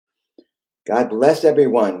God bless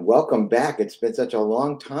everyone. Welcome back. It's been such a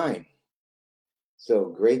long time. So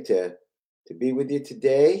great to be with you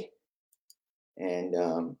today. And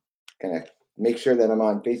gonna make sure that I'm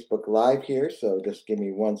on Facebook Live here. So just give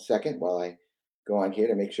me 1 second while I go on here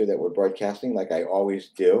to make sure that we're broadcasting like I always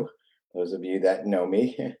do. Those of you that know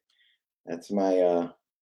me, that's my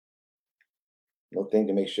little thing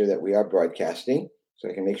to make sure that we are broadcasting. So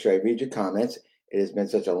I can make sure I read your comments. It has been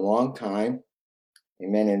such a long time.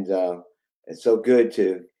 Amen. And it's so good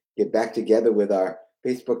to get back together with our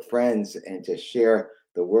Facebook friends and to share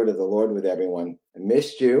the word of the Lord with everyone. I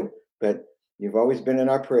missed you, but you've always been in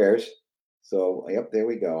our prayers. So, yep, there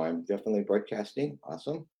we go. I'm definitely broadcasting.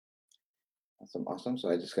 Awesome. Awesome. Awesome. So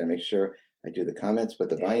I just got to make sure I do the comments, put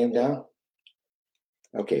the volume down.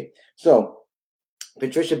 Okay. So,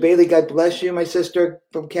 Patricia Bailey, God bless you, my sister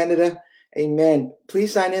from Canada. Amen.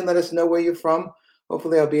 Please sign in. Let us know where you're from.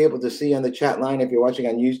 Hopefully, I'll be able to see you on the chat line if you're watching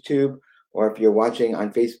on YouTube or if you're watching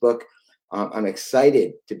on Facebook. I'm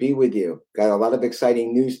excited to be with you. Got a lot of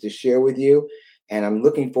exciting news to share with you. And I'm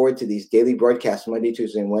looking forward to these daily broadcasts, Monday,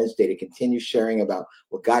 Tuesday, and Wednesday, to continue sharing about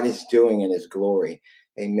what God is doing in his glory.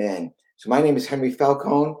 Amen. So my name is Henry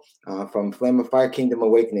Falcone from Flame of Fire Kingdom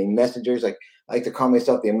Awakening Messengers. I like to call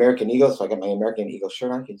myself the American Eagle, so I got my American Eagle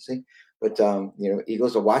shirt on, can you see? But,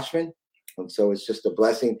 Eagles are watchmen, and so it's just a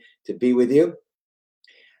blessing to be with you.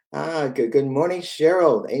 Good morning,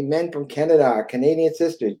 Cheryl. Amen from Canada, our Canadian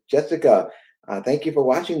sister, Jessica. Thank you for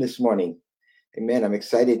watching this morning. Amen. I'm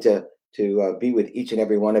excited to be with each and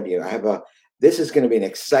every one of you. This is going to be an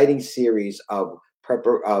exciting series of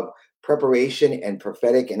preparation and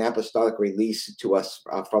prophetic and apostolic release to us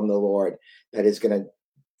from the Lord that is going to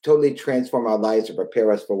totally transform our lives and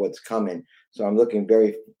prepare us for what's coming. So I'm looking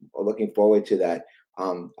forward to that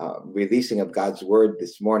releasing of God's word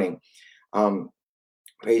this morning.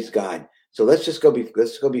 Praise God. So let's go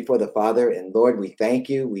before the Father. And Lord, we thank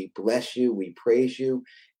you, we bless you, we praise you,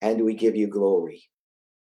 and we give you glory.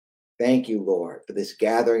 Thank you, Lord, for this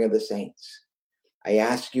gathering of the saints. I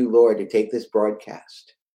ask you, Lord, to take this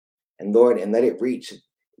broadcast and Lord, and let it reach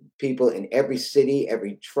people in every city,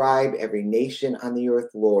 every tribe, every nation on the earth,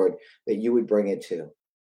 Lord, that you would bring it to.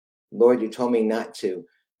 Lord, you told me not to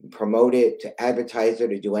promote it, to advertise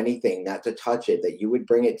it, or do anything, not to touch it, that you would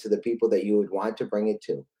bring it to the people that you would want to bring it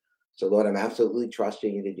to. So, Lord, I'm absolutely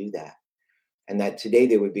trusting you to do that. And that today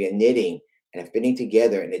there would be a knitting and a fitting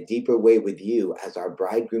together in a deeper way with you as our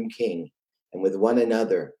bridegroom king and with one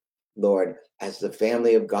another, Lord, as the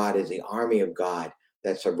family of God, as the army of God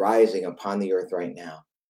that's arising upon the earth right now.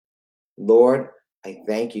 Lord, I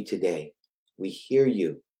thank you today. We hear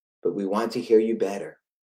you, but we want to hear you better.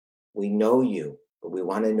 We know you, but we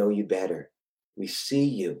want to know you better. We see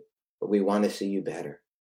you, but we want to see you better.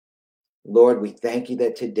 Lord, we thank you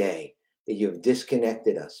that today that you have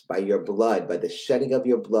disconnected us by your blood, by the shedding of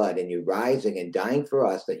your blood and you rising and dying for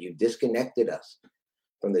us, that you disconnected us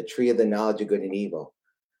from the tree of the knowledge of good and evil.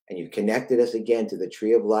 And you connected us again to the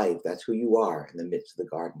tree of life. That's who you are in the midst of the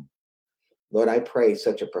garden. Lord, I pray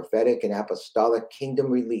such a prophetic and apostolic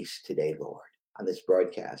kingdom release today, Lord, on this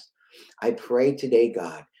broadcast. I pray today,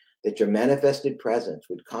 God, that your manifested presence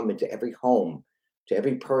would come into every home, to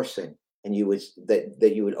every person, and you would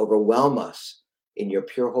that you would overwhelm us in your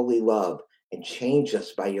pure holy love and change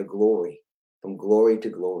us by your glory, from glory to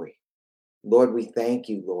glory. Lord, we thank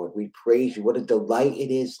you, Lord. We praise you. What a delight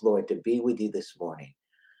it is, Lord, to be with you this morning,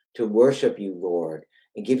 to worship you, Lord,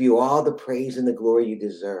 and give you all the praise and the glory you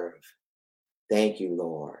deserve. Thank you,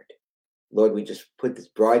 Lord. Lord, we just put this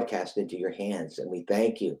broadcast into your hands, and we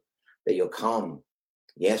thank you that you'll come.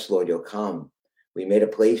 Yes, Lord, you'll come. We made a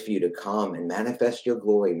place for you to come and manifest your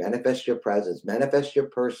glory, manifest your presence, manifest your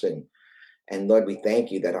person. And Lord, we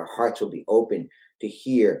thank you that our hearts will be open to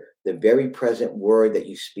hear the very present word that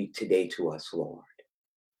you speak today to us, Lord.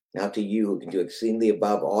 Now to you who can do exceedingly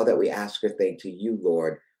above all that we ask or think, to you,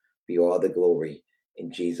 Lord, be all the glory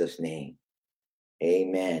in Jesus' name.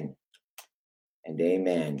 Amen and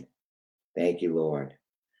amen. Thank you, Lord.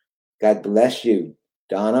 God bless you,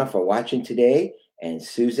 Donna, for watching today, and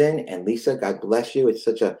Susan and Lisa, God bless you. It's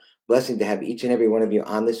such a blessing to have each and every one of you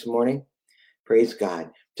on this morning. Praise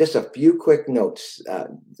God. Just a few quick notes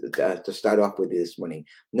to start off with this morning.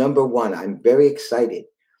 Number one, I'm very excited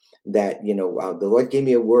that, the Lord gave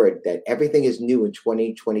me a word that everything is new in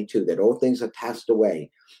 2022, that old things have passed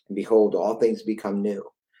away, and behold, all things become new.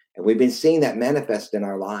 And we've been seeing that manifest in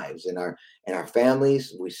our lives, in our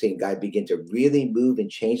families. We've seen God begin to really move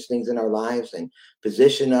and change things in our lives and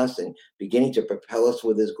position us and beginning to propel us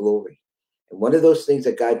with his glory. And one of those things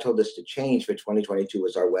that God told us to change for 2022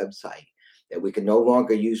 was our website, that we can no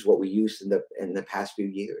longer use what we used in the past few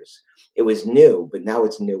years. It was new, but now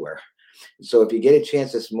it's newer. So if you get a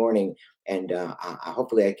chance this morning, and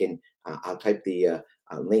hopefully I can, I'll type the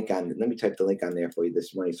link on. Let me type the link on there for you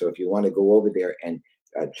this morning. So if you want to go over there and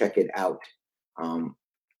check it out, um,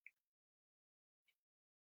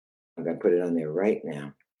 I'm going to put it on there right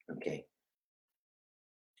now. Okay.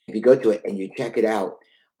 If you go to it and you check it out,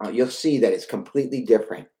 you'll see that it's completely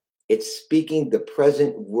different. It's speaking the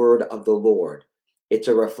present word of the Lord. It's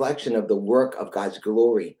a reflection of the work of God's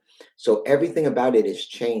glory. So everything about it is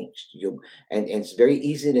changed. And it's very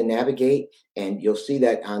easy to navigate. And you'll see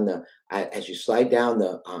that on the as you slide down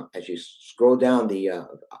as you scroll down the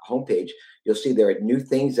homepage, you'll see there are new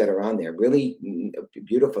things that are on there. Really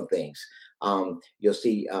beautiful things. You'll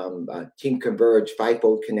see Team Converge,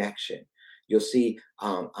 Fivefold Connection. You'll see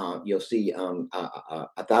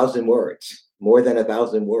 1,000 words, more than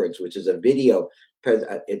 1,000 words, which is a video.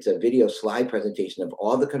 It's a video slide presentation of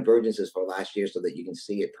all the convergences for last year, so that you can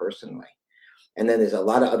see it personally. And then there's a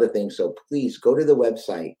lot of other things. So please go to the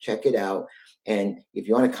website, check it out. And if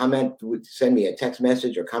you want to comment, send me a text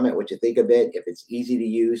message or comment what you think of it. If it's easy to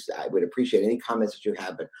use, I would appreciate any comments that you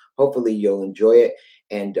have, but hopefully you'll enjoy it.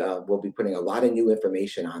 And we'll be putting a lot of new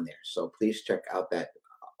information on there. So please check out that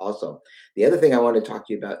also. The other thing I want to talk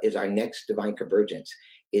to you about is our next Divine Convergence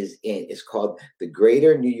is called the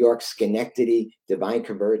Greater New York Schenectady Divine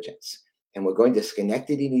Convergence. And we're going to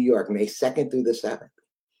Schenectady, New York, May 2nd through the 7th.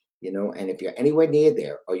 And if you're anywhere near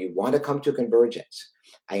there or you want to come to Convergence,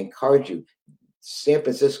 I encourage you. San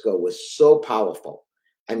Francisco was so powerful.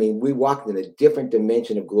 I mean, we walked in a different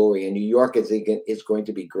dimension of glory, and New York is going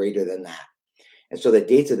to be greater than that. And so the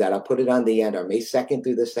dates of that, I'll put it on the end, are May 2nd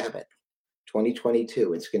through the 7th.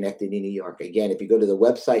 2022 in Schenectady, New York. Again, if you go to the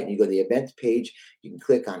website and you go to the events page, you can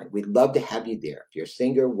click on it. We'd love to have you there. If you're a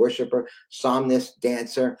singer, worshiper, psalmist,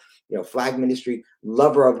 dancer, flag ministry,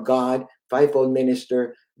 lover of God, fivefold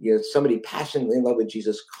minister, somebody passionately in love with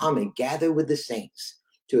Jesus, come and gather with the saints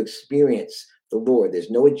to experience the Lord.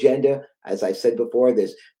 There's no agenda. As I said before,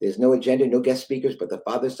 there's no agenda, no guest speakers, but the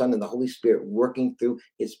Father, Son, and the Holy Spirit working through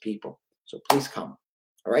his people. So please come.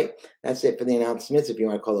 All right, that's it for the announcements. If you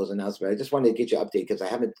want to call those announcements, I just wanted to get you updated because I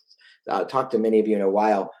haven't talked to many of you in a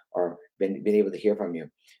while or been able to hear from you.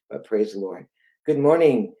 But praise the Lord. Good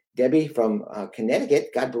morning, Debbie from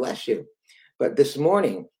Connecticut. God bless you. But this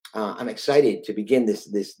morning, I'm excited to begin this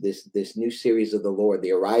new series of the Lord,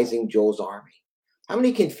 the Arising Joel's Army. How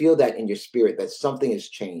many can feel that in your spirit that something has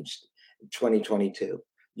changed in 2022?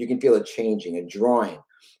 You can feel it changing, a drawing,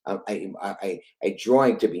 a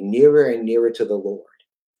drawing to be nearer and nearer to the Lord.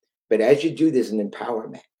 But as you do, there's an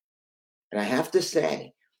empowerment. And I have to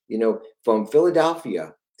say, from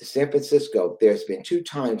Philadelphia to San Francisco, there's been 2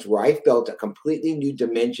 times where I felt a completely new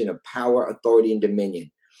dimension of power, authority, and dominion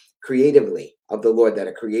creatively of the Lord, that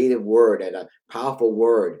a creative word and a powerful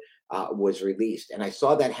word was released. And I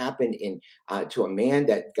saw that happen to a man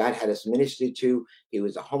that God had us ministered to. He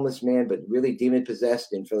was a homeless man, but really demon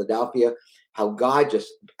possessed in Philadelphia. How God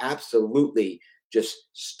just absolutely just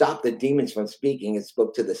stopped the demons from speaking and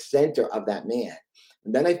spoke to the center of that man.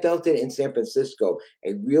 And then I felt it in San Francisco,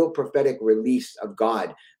 a real prophetic release of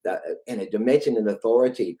God in a dimension and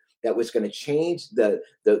authority that was going to change the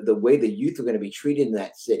way the youth were going to be treated in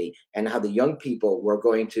that city, and how the young people were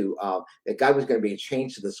going to, that God was going to be a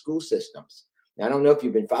change to the school systems. Now, I don't know if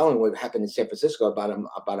you've been following what happened in San Francisco about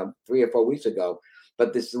 3 or 4 weeks ago,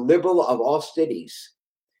 but this liberal of all cities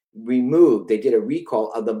they did a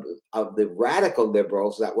recall of the radical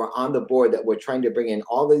liberals that were on the board, that were trying to bring in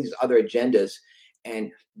all these other agendas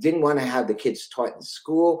and didn't want to have the kids taught in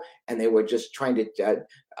school, and they were just trying to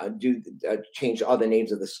change all the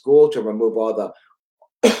names of the school, to remove all the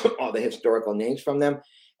historical names from them.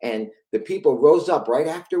 And the people rose up right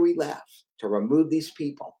after we left to remove these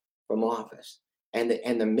people from office, and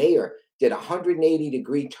the mayor did a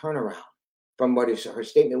 180-degree turnaround from what her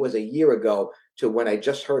statement was a year ago to when I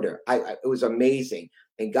just heard her. It was amazing.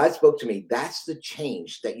 And God spoke to me. That's the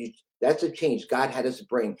change that's a change God had us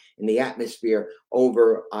bring in the atmosphere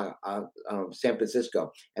over San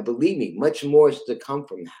Francisco. And believe me, much more is to come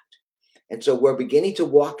from that. And so we're beginning to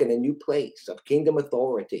walk in a new place of kingdom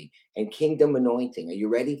authority and kingdom anointing. Are you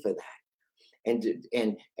ready for that?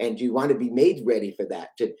 And you want to be made ready for that.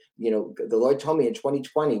 The Lord told me in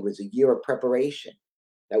 2020 was a year of preparation.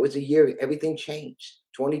 That was a year everything changed.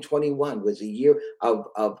 2021 was a year of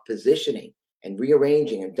positioning and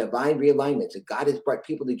rearranging and divine realignments. And God has brought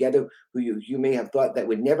people together who you may have thought that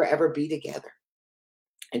would never, ever be together.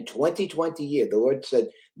 In 2020 year, the Lord said,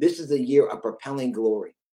 this is a year of propelling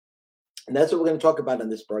glory. And that's what we're going to talk about on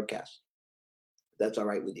this broadcast. That's all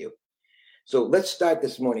right with you. So let's start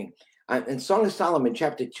this morning. In Song of Solomon,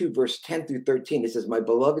 chapter 2, verse 10 through 13, it says, my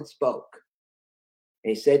beloved spoke. And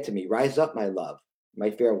he said to me, rise up, my love, my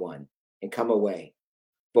fair one, and come away.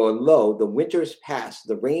 For lo, the winter is past,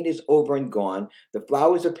 the rain is over and gone, the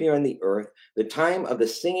flowers appear on the earth, the time of the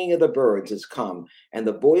singing of the birds is come, and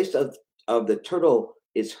the voice of the turtle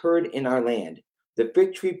is heard in our land. The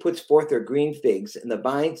fig tree puts forth her green figs, and the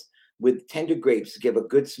vines with tender grapes give a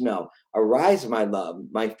good smell. Arise, my love,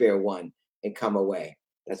 my fair one, and come away.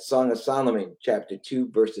 That's Song of Solomon, chapter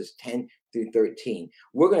 2, verses 10 through 13.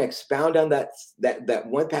 We're going to expound on that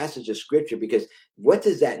one passage of scripture, because what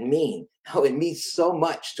does that mean? How it means so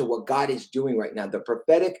much to what God is doing right now. The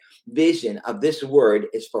prophetic vision of this word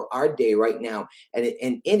is for our day right now. And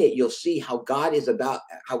in it, you'll see how God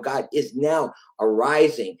is now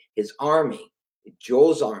arising his army,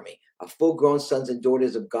 Joel's army, of full-grown sons and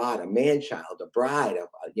daughters of God, a man-child, a bride,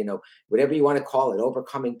 whatever you want to call it,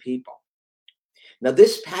 overcoming people. Now,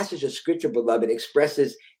 this passage of scripture, beloved,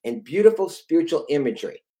 expresses in beautiful spiritual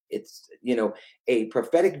imagery. It's, a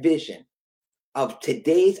prophetic vision of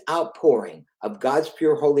today's outpouring of God's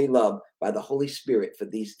pure holy love by the Holy Spirit for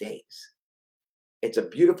these days. It's a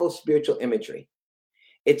beautiful spiritual imagery.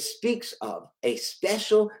 It speaks of a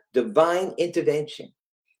special divine intervention.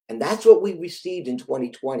 And that's what we received in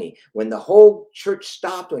 2020, when the whole church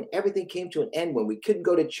stopped, when everything came to an end, when we couldn't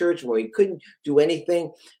go to church, when we couldn't do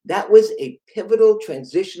anything. That was a pivotal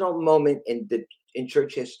transitional moment in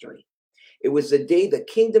church history. It was the day the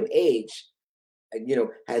kingdom age,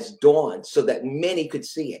 has dawned so that many could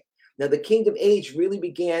see it. Now, the kingdom age really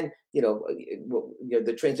began,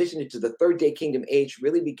 the transition into the third day kingdom age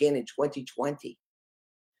really began in 2020.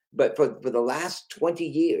 But for the last 20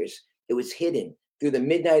 years, it was hidden through the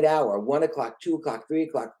midnight hour, 1 o'clock, 2 o'clock, 3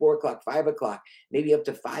 o'clock, 4 o'clock, 5 o'clock, maybe up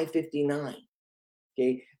to 5:59.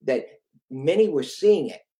 Okay, that many were seeing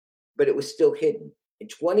it, but it was still hidden. In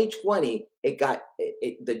 2020, it got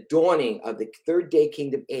the dawning of the third day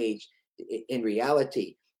kingdom age. In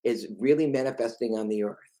reality, is really manifesting on the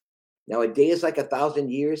earth. Now, a day is like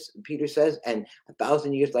 1,000 years, Peter says, and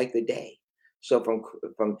 1,000 years like the day. So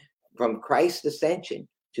from Christ's ascension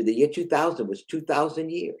to the year 2000 was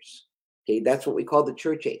 2,000 years. Okay, that's what we call the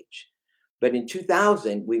church age. But in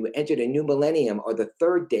 2000, we entered a new millennium, or the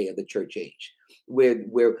third day of the church age, where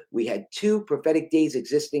we had two prophetic days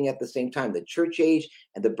existing at the same time, the church age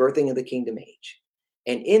and the birthing of the kingdom age.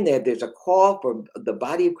 And in there's a call for the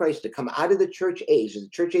body of Christ to come out of the church age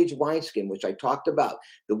wineskin, which I talked about,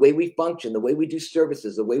 the way we function, the way we do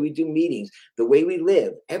services, the way we do meetings, the way we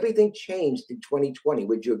live. Everything changed in 2020.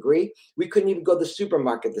 Would you agree? We couldn't even go to the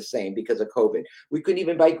supermarket the same because of COVID. We couldn't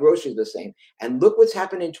even buy groceries the same. And look what's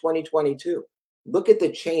happened in 2022. Look at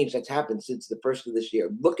the change that's happened since the first of this year.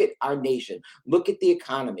 Look at our nation. Look at the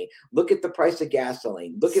economy. Look at the price of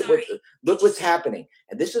gasoline. Look what's happening.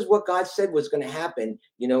 And this is what God said was going to happen.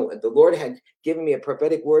 The Lord had given me a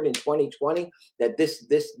prophetic word in 2020 that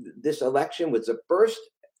this election was the first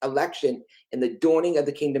election in the dawning of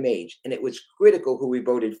the kingdom age, and it was critical who we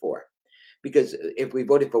voted for, because if we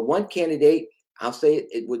voted for one candidate, I'll say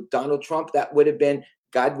it with Donald Trump, that would have been,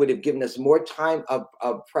 God would have given us more time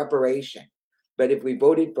of preparation. But if we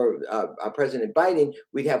voted for President Biden,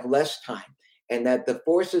 we'd have less time, and that the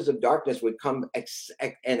forces of darkness would come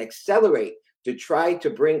and accelerate to try to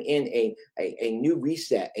bring in a new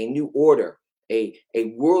reset, a new order, a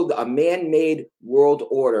man-made world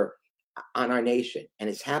order on our nation. And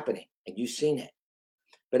it's happening, and you've seen it.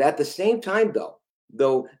 But at the same time,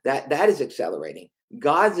 though that is accelerating,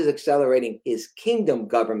 God is accelerating his kingdom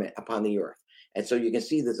government upon the earth. And so you can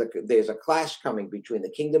see there's a clash coming between the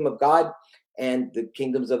kingdom of God and the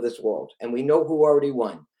kingdoms of this world. And we know who already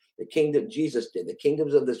won. The kingdom Jesus did. The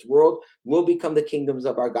kingdoms of this world will become the kingdoms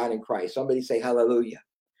of our God in Christ. Somebody say hallelujah.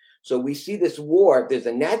 So we see this war. There's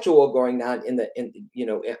a natural war going on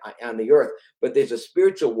on the earth, but there's a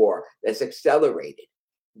spiritual war that's accelerated.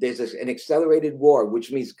 There's an accelerated war,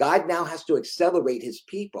 which means God now has to accelerate his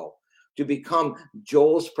people to become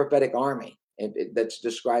Joel's prophetic army. And that's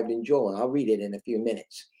described in Joel. And I'll read it in a few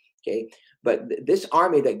minutes. Okay. But this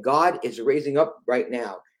army that God is raising up right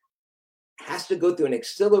now has to go through an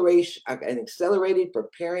accelerated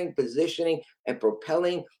preparing, positioning, and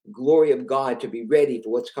propelling glory of God to be ready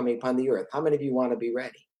for what's coming upon the earth. How many of you want to be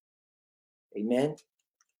ready? Amen.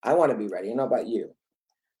 I want to be ready. I don't know about you.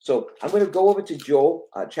 So I'm going to go over to Joel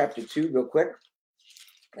chapter 2 real quick.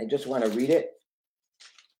 I just want to read it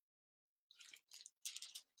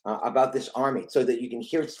about this army so that you can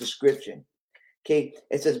hear its description. Okay,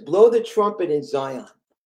 it says, blow the trumpet in Zion.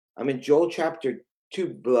 I'm in Joel chapter 2,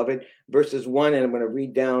 beloved, verses 1, and I'm going to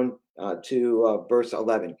read down to verse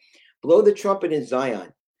 11. Blow the trumpet in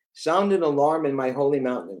Zion. Sound an alarm in my holy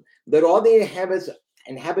mountain. Let all the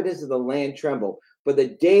inhabitants of the land tremble. For the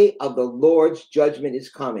day of the Lord's judgment is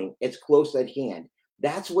coming. It's close at hand.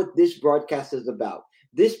 That's what this broadcast is about.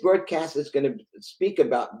 This broadcast is going to speak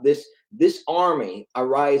about this army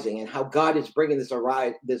arising and how God is bringing this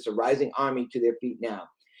arising army to their feet now.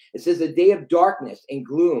 It says a day of darkness and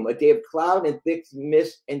gloom, a day of cloud and thick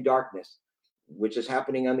mist and darkness, which is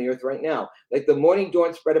happening on the earth right now. Like the morning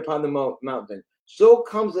dawn spread upon the mountain, so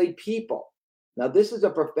comes a people. Now this is a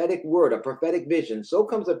prophetic word, a prophetic vision. So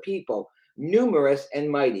comes a people, numerous and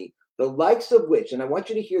mighty, the likes of which, and I want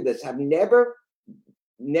you to hear this, have never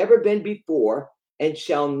been before and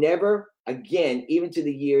shall never again, even to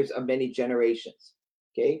the years of many generations.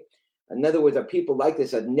 Okay? In other words, a people like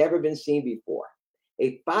this have never been seen before.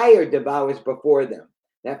 A fire devours before them.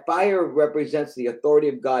 That fire represents the authority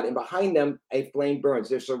of God, and behind them a flame burns.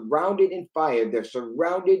 They're surrounded in fire. They're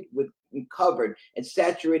surrounded with, covered and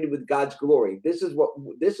saturated with God's glory. This is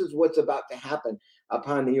what's about to happen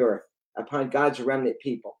upon the earth, upon God's remnant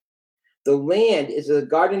people. The land is a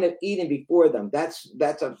Garden of Eden before them. That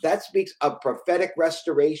speaks of prophetic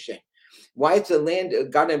restoration. Why it's a land, a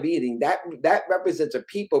Garden of Eden, that represents a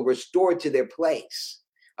people restored to their place.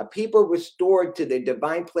 A people restored to their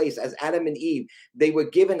divine place as Adam and Eve. They were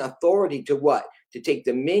given authority to what? To take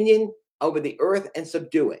dominion over the earth and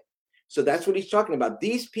subdue it. So that's what he's talking about.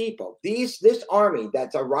 These people, this army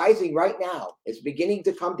that's arising right now, is beginning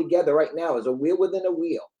to come together right now as a wheel within a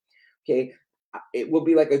wheel. Okay, it will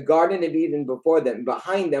be like a Garden of Eden before them,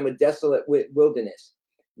 behind them a desolate wilderness.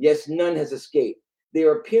 Yes, none has escaped.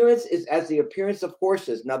 Their appearance is as the appearance of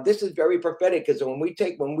horses. Now, this is very prophetic, because when we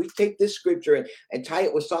take this scripture and tie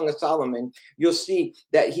it with Song of Solomon, you'll see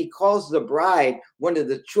that he calls the bride one of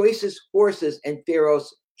the choicest horses in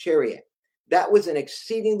Pharaoh's chariot. That was an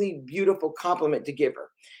exceedingly beautiful compliment to give her.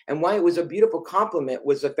 And why it was a beautiful compliment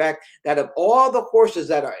was the fact that of all the horses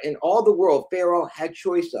that are in all the world, Pharaoh had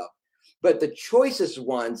choice of. But the choicest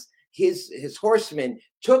ones, his horsemen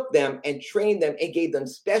took them and trained them and gave them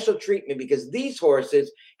special treatment, because these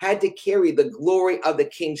horses had to carry the glory of the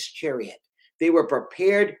king's chariot. They were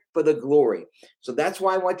prepared for the glory. So that's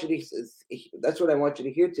why what I want you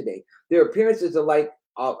to hear today. Their appearances are like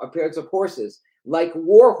appearance of horses, like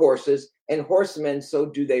war horses, and horsemen, so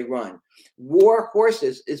do they run. War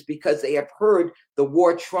horses is because they have heard the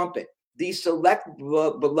war trumpet. These select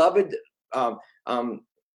beloved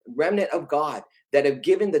remnant of God that have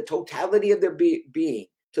given the totality of their being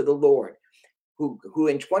to the Lord, who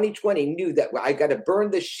in 2020 knew that I got to burn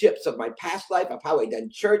the ships of my past life, of how I done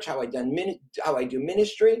church, how I do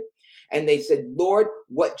ministry. And they said, Lord,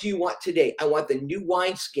 what do you want today? I want the new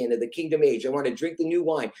wineskin of the kingdom age. I want to drink the new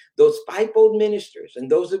wine. Those fivefold ministers,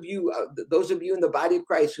 and those of you in the body of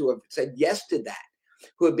Christ who have said yes to that,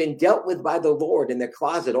 who have been dealt with by the Lord in their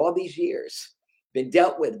closet all these years, been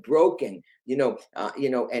dealt with, broken,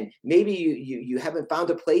 and maybe you haven't found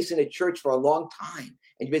a place in a church for a long time,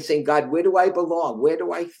 and you've been saying, God, where do I belong? Where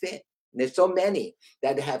do I fit? And there's so many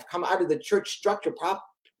that have come out of the church structure,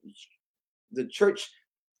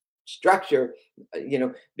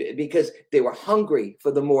 because they were hungry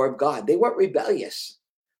for the more of God. They weren't rebellious.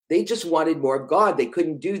 They just wanted more of God. They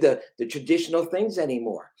couldn't do the traditional things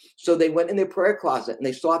anymore. So they went in their prayer closet and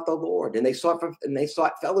they sought the Lord, and they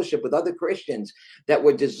sought fellowship with other Christians that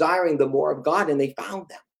were desiring the more of God, and they found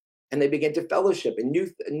them. And they began to fellowship, and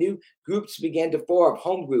new groups began to form,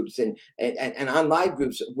 home groups and online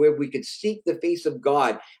groups, where we could seek the face of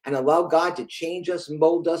God and allow God to change us,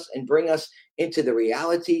 mold us, and bring us into the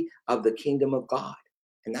reality of the kingdom of God.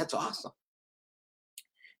 And that's awesome.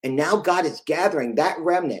 And now God is gathering that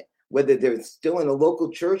remnant, whether they're still in a local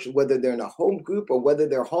church, whether they're in a home group, or whether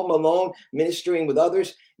they're home alone ministering with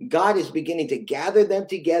others. God is beginning to gather them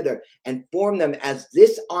together and form them as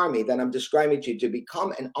this army that I'm describing to you, to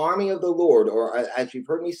become an army of the Lord, or as you've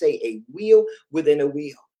heard me say, a wheel within a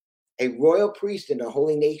wheel, a royal priest in a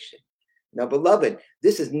holy nation. Now, beloved,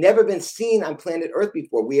 this has never been seen on planet Earth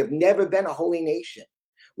before. We have never been a holy nation.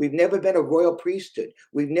 We've never been a royal priesthood.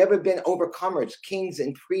 We've never been overcomers, kings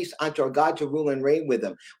and priests unto our God to rule and reign with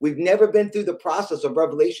them. We've never been through the process of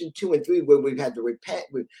Revelation 2 and 3, where we've had to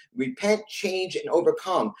repent, change, and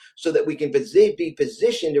overcome, so that we can be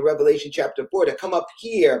positioned in Revelation chapter 4 to come up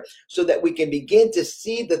here, so that we can begin to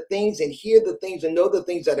see the things and hear the things and know the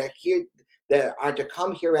things that are here, that are to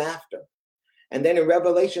come hereafter. And then in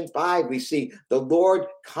Revelation 5, we see the Lord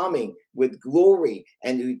coming with glory,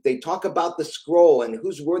 and they talk about the scroll and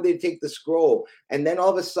who's worthy to take the scroll. And then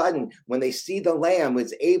all of a sudden, when they see the Lamb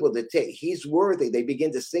is able to take, he's worthy, they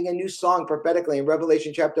begin to sing a new song prophetically in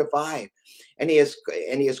Revelation chapter 5. And he has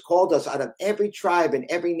called us out of every tribe and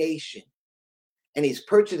every nation. And he's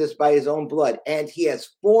purchased us by his own blood, and he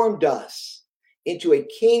has formed us into a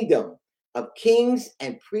kingdom, of kings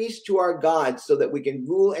and priests to our God, so that we can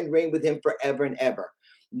rule and reign with him forever and ever.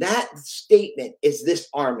 That statement is this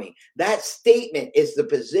army. That statement is the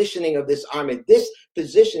positioning of this army. This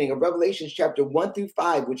positioning of Revelation chapter 1 through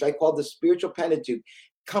 5, which I call the spiritual Pentateuch,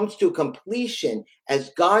 comes to completion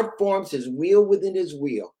as God forms his wheel within his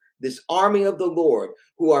wheel. This army of the Lord,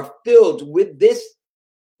 who are filled with this,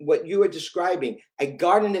 what you are describing, a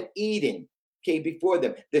Garden of Eden, okay, before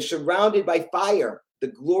them. They're surrounded by fire, the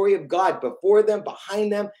glory of God before them,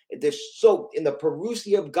 behind them. They're soaked in the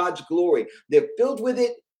parousia of God's glory. They're filled with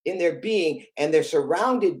it in their being, and they're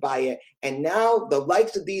surrounded by it. And now the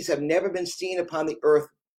likes of these have never been seen upon the earth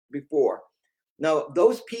before. Now,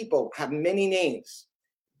 those people have many names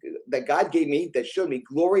that God gave me, that showed me: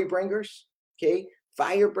 glory bringers, okay,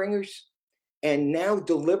 fire bringers, and now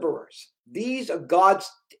deliverers. These are God's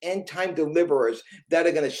end time deliverers that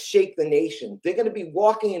are going to shake the nation. They're going to be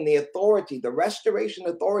walking in the authority, the restoration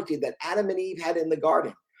authority that Adam and Eve had in the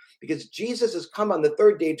garden. Because Jesus has come on the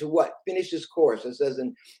third day to what? Finish his course. It says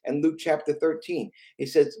in Luke chapter 13, he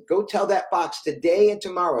says, go tell that fox, today and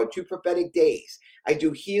tomorrow, 2 prophetic days, I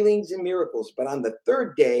do healings and miracles. But on the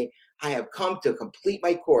third day, I have come to complete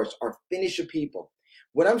my course, or finish a people.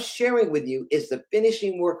 What I'm sharing with you is the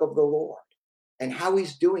finishing work of the Lord and how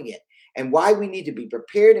he's doing it, and why we need to be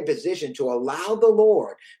prepared and positioned to allow the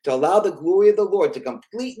Lord, to allow the glory of the Lord to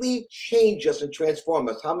completely change us and transform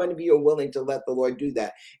us. How many of you are willing to let the Lord do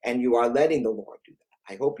that? And you are letting the Lord do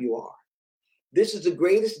that. I hope you are. This is the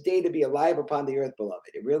greatest day to be alive upon the earth, beloved.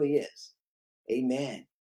 It really is. Amen.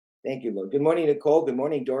 Thank you, Lord. Good morning, Nicole. Good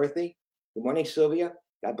morning, Dorothy. Good morning, Sylvia.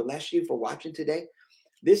 God bless you for watching today.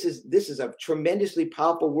 This is a tremendously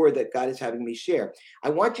powerful word that God is having me share. I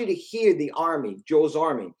want you to hear the army, Joel's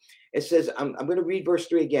army. It says, I'm going to read verse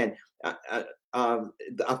 3 again.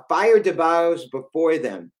 A fire devours before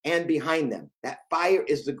them and behind them. That fire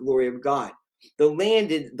is the glory of God. The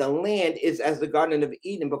land is as the Garden of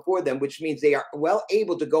Eden before them, which means they are well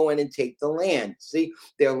able to go in and take the land. See,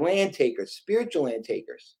 they're land takers, spiritual land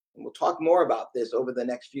takers. And we'll talk more about this over the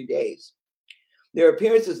next few days. Their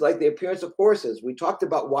appearance is like the appearance of horses. We talked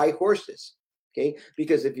about white horses, okay?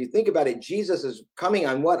 Because if you think about it, Jesus is coming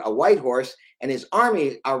on what? A white horse, and his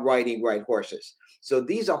army are riding white horses. So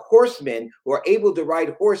these are horsemen who are able to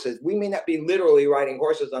ride horses. We may not be literally riding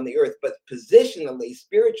horses on the earth, but positionally,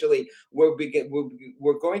 spiritually, we're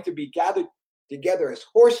going to be gathered together as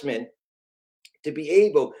horsemen to be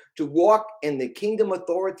able to walk in the kingdom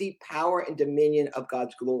authority, power, and dominion of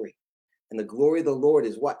God's glory. And the glory of the Lord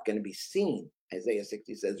is what? Going to be seen. Isaiah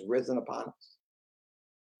 60 says, risen upon us.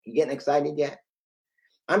 You getting excited yet?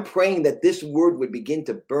 I'm praying that this word would begin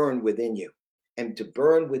to burn within you and to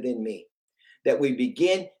burn within me. That we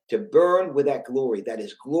begin to burn with that glory. That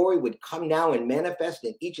his glory would come now and manifest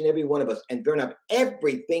in each and every one of us and burn up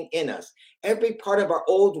everything in us. Every part of our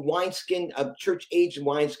old wineskin, of church-age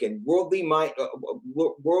wineskin, worldly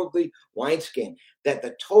wineskin. That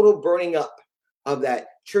the total burning up of that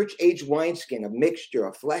church-age wineskin, a mixture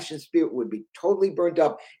of flesh and spirit, would be totally burned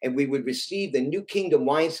up, and we would receive the new kingdom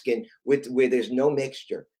wineskin where there's no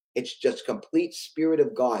mixture. It's just complete Spirit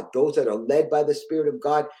of God. Those that are led by the Spirit of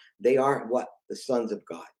God, they are what? The sons of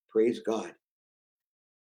God. Praise God.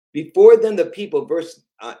 Before them, the people, verse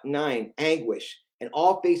 9, anguish, and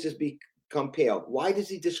all faces become pale. Why does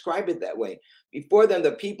he describe it that way? Before them,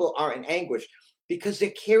 the people are in anguish because they're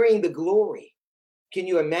carrying the glory. Can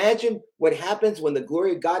you imagine what happens when the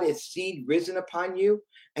glory of God is seen risen upon you,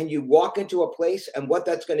 and you walk into a place, and what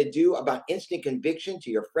that's going to do about instant conviction to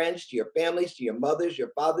your friends, to your families, to your mothers,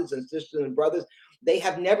 your fathers and sisters and brothers? They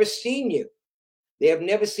have never seen you. They have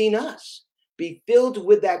never seen us. Be filled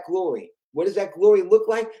with that glory. What does that glory look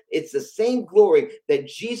like? It's the same glory that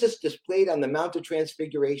Jesus displayed on the Mount of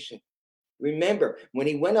Transfiguration. Remember, when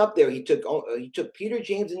he went up there, he took Peter,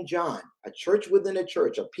 James, and John, a church within a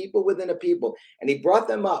church, a people within a people, and he brought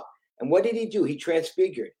them up. And what did he do? He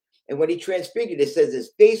transfigured. And when he transfigured, it says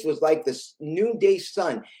his face was like the noonday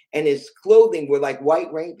sun, and his clothing were like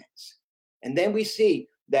white raiments. And then we see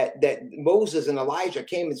that Moses and Elijah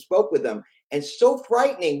came and spoke with them. And so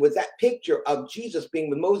frightening was that picture of Jesus being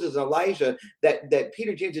with Moses and Elijah that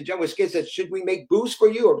Peter, James, and John were scared. Said, should we make booths for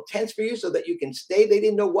you or tents for you so that you can stay? They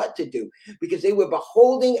didn't know what to do because they were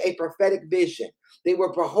beholding a prophetic vision. They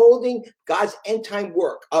were beholding God's end time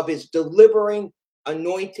work of his delivering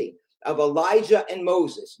anointing of Elijah and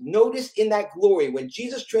Moses. Notice in that glory, when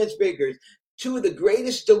Jesus transfigures, two of the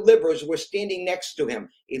greatest deliverers were standing next to him.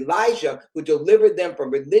 Elijah, who delivered them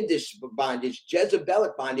from religious bondage,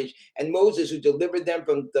 Jezebelic bondage, and Moses, who delivered them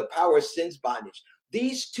from the power of sin's bondage.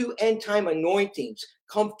 These two end-time anointings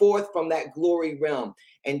come forth from that glory realm.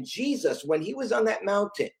 And Jesus, when he was on that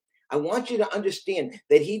mountain, I want you to understand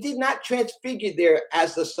that he did not transfigure there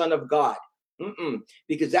as the Son of God.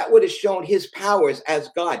 Because that would have shown his powers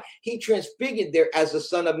as God. He transfigured there as the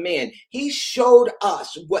Son of Man. He showed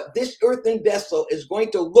us what this earthen vessel is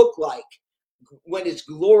going to look like when it's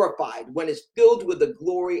glorified, when it's filled with the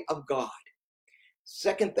glory of God.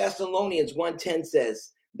 2 Thessalonians 1:10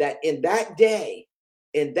 says that in that day,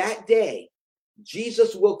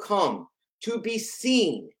 Jesus will come to be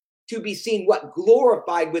seen what?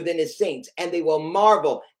 Glorified within his saints, and they will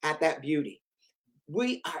marvel at that beauty.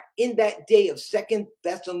 We are in that day of 2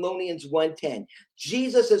 Thessalonians 1:10.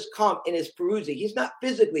 Jesus has come and is perusing. He's not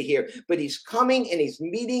physically here, but he's coming and he's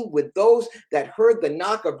meeting with those that heard the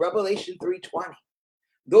knock of Revelation 3:20.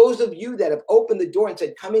 Those of you that have opened the door and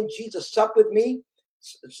said, come in, Jesus, sup with me,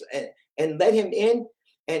 and let him in.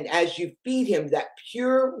 And as you feed him that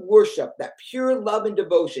pure worship, that pure love and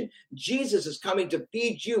devotion, Jesus is coming to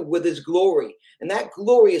feed you with his glory. And that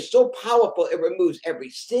glory is so powerful, it removes every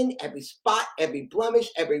sin, every spot, every blemish,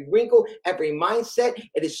 every wrinkle, every mindset.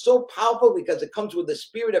 It is so powerful because it comes with the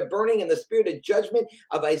spirit of burning and the spirit of judgment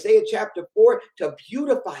of Isaiah chapter 4 to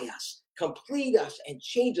beautify us, complete us, and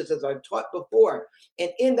change us, as I've taught before.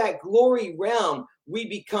 And in that glory realm, we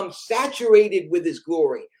become saturated with his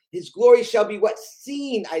glory. His glory shall be what?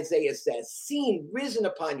 Seen, Isaiah says. Seen, risen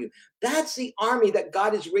upon you. That's the army that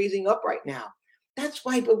God is raising up right now. That's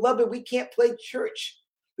why, beloved, we can't play church.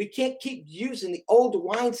 We can't keep using the old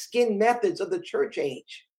wineskin methods of the church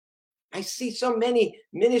age. I see so many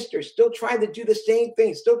ministers still trying to do the same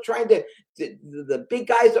thing, still trying to the big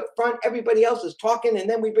guys up front, everybody else is talking, and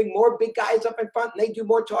then we bring more big guys up in front, and they do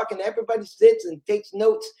more talking, everybody sits and takes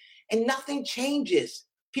notes, and nothing changes.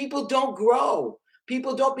 People don't grow.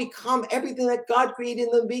 People don't become everything that God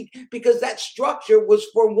created them to be, because that structure was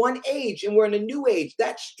for one age, and we're in a new age.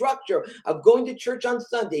 That structure of going to church on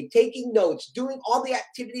Sunday, taking notes, doing all the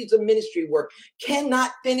activities of ministry work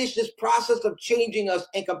cannot finish this process of changing us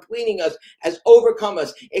and completing us as overcome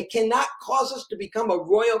us. It cannot cause us to become a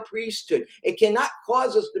royal priesthood. It cannot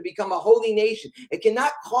cause us to become a holy nation. It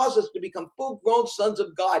cannot cause us to become full-grown sons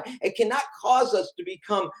of God. It cannot cause us to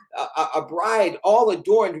become a bride all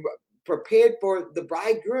adorned, prepared for the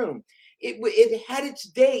bridegroom. It had its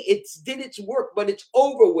day, it did its work, but it's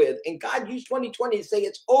over with. And God used 2020 to say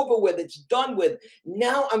it's over with, it's done with.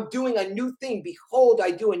 Now I'm doing a new thing. Behold, I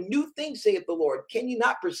do a new thing, saith the Lord. Can you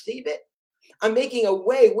not perceive it? I'm making a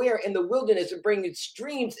way where in the wilderness and bringing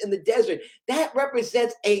streams in the desert. That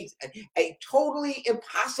represents a totally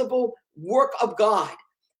impossible work of God.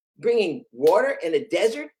 Bringing water in a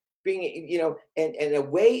desert, bringing, and a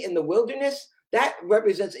way in the wilderness. That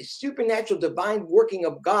represents a supernatural divine working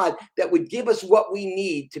of God that would give us what we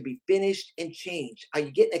need to be finished and changed. Are you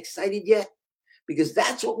getting excited yet? Because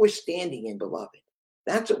that's what we're standing in, beloved.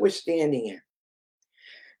 That's what we're standing in.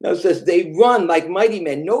 Now it says they run like mighty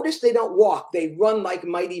men. Notice they don't walk. They run like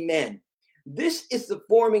mighty men. This is the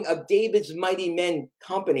forming of David's mighty men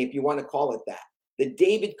company, if you want to call it that. The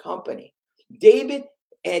David company. David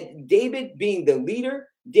being the leader,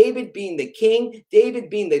 David being the king,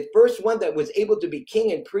 David being the first one that was able to be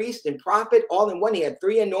king and priest and prophet all in one. He had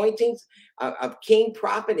three anointings of king,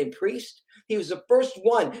 prophet, and priest. He was the first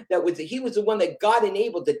one he was the one that God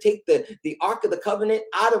enabled to take the Ark of the Covenant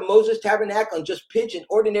out of Moses' tabernacle and just pitch an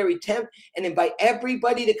ordinary tent and invite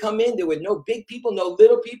everybody to come in. There were no big people, no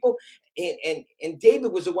little people. And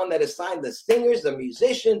David was the one that assigned the singers, the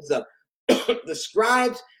musicians, the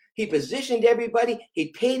scribes. He positioned everybody. He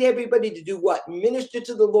paid everybody to do what? Minister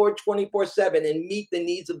to the Lord 24/7 and meet the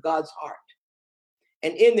needs of God's heart.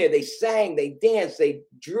 And in there, they sang, they danced, they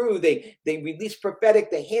drew, they released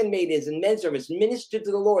prophetic, the handmaidens and men servants, ministered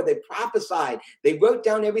to the Lord, they prophesied, they wrote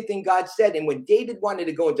down everything God said. And when David wanted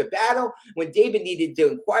to go into battle, when David needed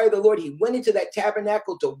to inquire the Lord, he went into that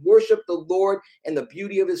tabernacle to worship the Lord and the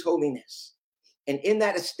beauty of his holiness. And in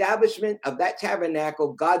that establishment of that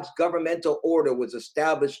tabernacle, God's governmental order was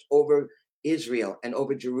established over Israel and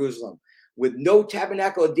over Jerusalem. With no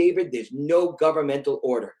tabernacle of David, there's no governmental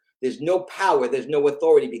order. There's no power, there's no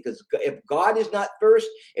authority, because if God is not first,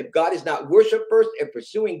 if God is not worshiped first, if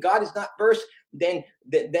pursuing God is not first, then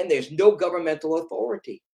there's no governmental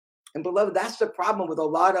authority. And beloved, that's the problem with a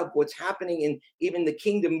lot of what's happening in even the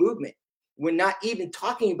kingdom movement. We're not even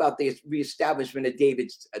talking about the reestablishment of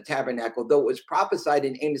David's tabernacle, though it was prophesied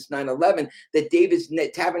in Amos 9:11 that David's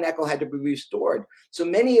tabernacle had to be restored. So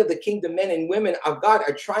many of the kingdom men and women of God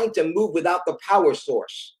are trying to move without the power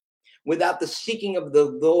source, without the seeking of the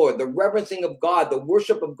Lord, the reverencing of God, the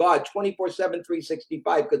worship of God 24/7,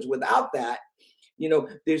 365, because without that,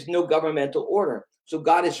 there's no governmental order. So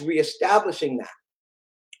God is reestablishing that.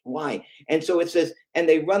 Why? And so it says, and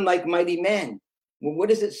they run like mighty men. Well, what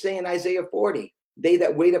does it say in Isaiah 40? They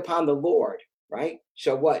that wait upon the Lord, right,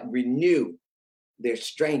 shall what? Renew their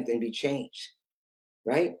strength and be changed,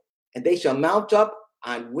 right? And they shall mount up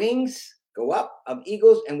on wings, go up of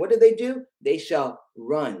eagles. And what do? They shall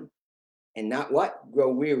run and not what?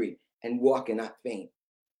 Grow weary, and walk and not faint.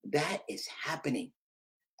 That is happening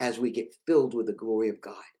as we get filled with the glory of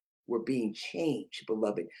God. We're being changed,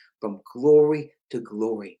 beloved, from glory to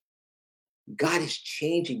glory. God is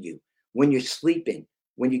changing you when you're sleeping,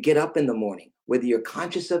 when you get up in the morning, whether you're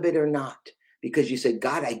conscious of it or not, because you said,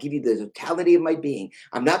 God, I give you the totality of my being.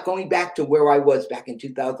 I'm not going back to where I was back in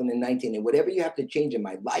 2019. And whatever you have to change in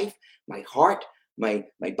my life, my heart, my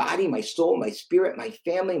body, my soul, my spirit, my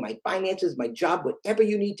family, my finances, my job, whatever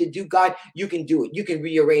you need to do, God, you can do it. You can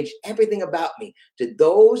rearrange everything about me. To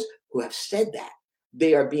those who have said that,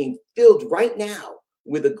 they are being filled right now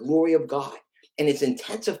with the glory of God. And it's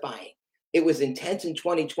intensifying. It was intense in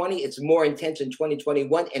 2020. It's more intense in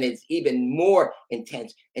 2021. And it's even more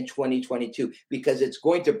intense in 2022 because it's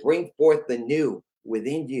going to bring forth the new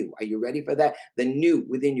within you. Are you ready for that? The new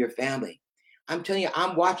within your family. I'm telling you,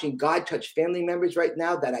 I'm watching God touch family members right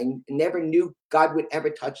now that I never knew God would ever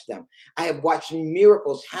touch them. I have watched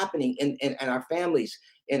miracles happening in our families,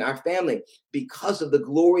 in our family, because of the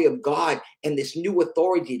glory of God and this new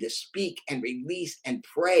authority to speak and release and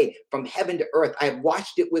pray from heaven to earth. I have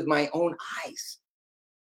watched it with my own eyes.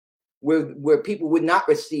 Where people would not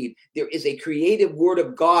receive, there is a creative word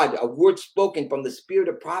of God, a word spoken from the spirit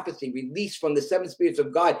of prophecy, released from the seven spirits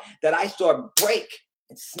of God, that I saw break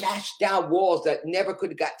and smash down walls that never could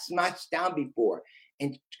have got smashed down before,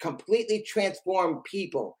 and completely transform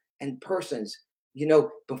people and persons,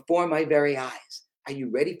 before my very eyes. Are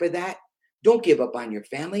you ready for that? Don't give up on your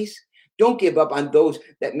families. Don't give up on those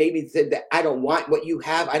that maybe said that I don't want what you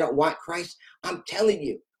have. I don't want Christ. I'm telling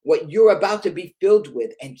you, what you're about to be filled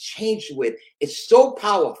with and changed with is so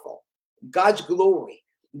powerful, God's glory,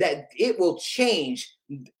 that it will change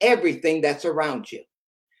everything that's around you.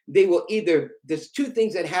 They will there's two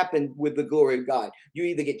things that happen with the glory of God. You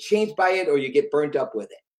either get changed by it or you get burnt up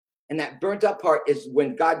with it. And that burnt up part is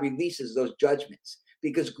when God releases those judgments,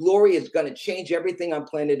 because glory is going to change everything on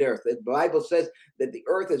planet Earth. The Bible says that the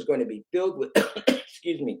earth is going to be filled with,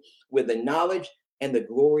 with the knowledge and the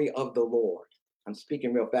glory of the Lord. I'm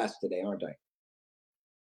speaking real fast today, aren't I?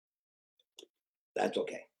 That's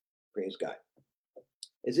okay. Praise God.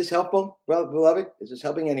 Is this helpful, beloved? Is this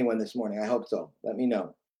helping anyone this morning? I hope so. Let me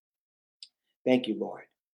know. Thank you, Lord.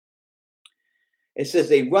 It says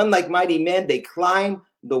they run like mighty men. They climb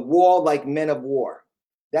the wall like men of war.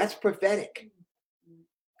 That's prophetic.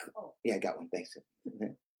 Oh, yeah, I got one. Thanks.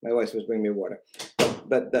 My wife was bringing me water.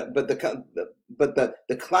 But the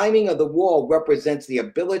climbing of the wall represents the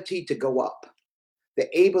ability to go up. They're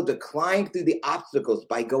able to climb through the obstacles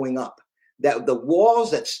by going up. That the walls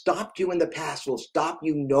that stopped you in the past will stop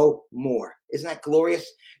you no more. Isn't that glorious?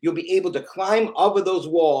 You'll be able to climb over those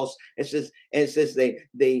walls. It says where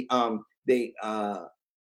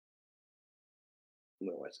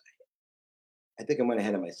was I? I think I went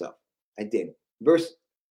ahead of myself. I did. It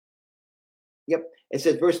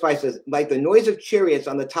says, verse 5 says, like the noise of chariots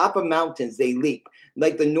on the top of mountains, they leap.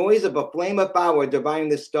 Like the noise of a flame of fire devouring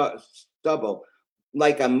the stubble.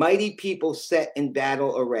 Like a mighty people set in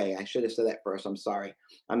battle array. I should have said that first. I'm sorry.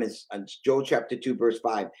 I'm in Joel chapter 2, verse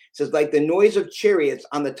 5. It says, like the noise of chariots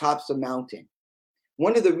on the tops of mountain.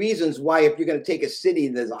 One of the reasons why, if you're going to take a city,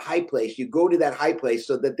 there's a high place, you go to that high place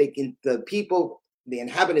so that the people, the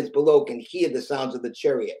inhabitants below, can hear the sounds of the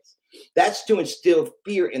chariots. That's to instill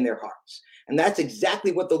fear in their hearts. And that's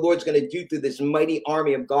exactly what the Lord's going to do through this mighty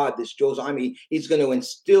army of God, this Joel's army. He's going to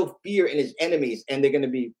instill fear in his enemies, and they're going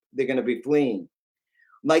to be fleeing.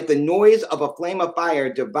 Like the noise of a flame of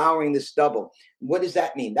fire devouring the stubble. What does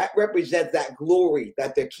that mean? That represents that glory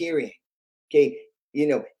that they're carrying. Okay,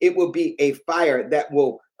 it will be a fire that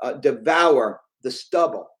will devour the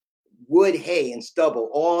stubble, wood, hay, and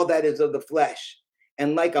stubble, all that is of the flesh.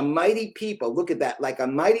 And like a mighty people, look at that, like a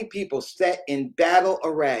mighty people set in battle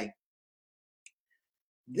array.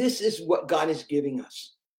 This is what God is giving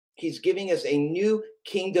us. He's giving us a new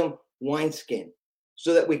kingdom wineskin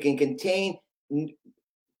so that we can contain,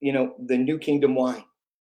 the new kingdom wine.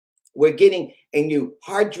 We're getting a new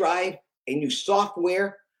hard drive, a new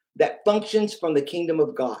software that functions from the kingdom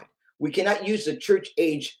of God. We cannot use the church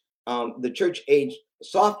age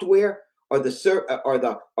software or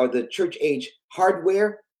the church age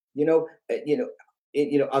hardware,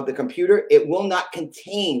 of the computer. It will not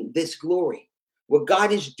contain this glory. What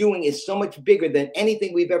God is doing is so much bigger than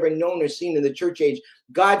anything we've ever known or seen in the church age.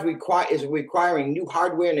 God is requiring new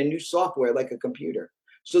hardware and a new software like a computer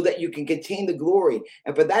so that you can contain the glory.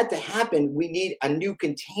 And for that to happen, we need a new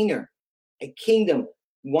container, a kingdom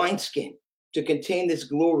wineskin to contain this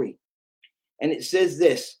glory. And it says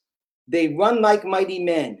this, they run like mighty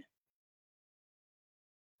men.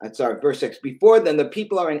 That's our verse 6. Before them, the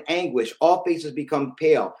people are in anguish. All faces become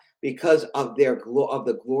pale because of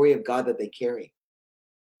the glory of God that they carry.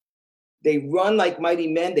 They run like mighty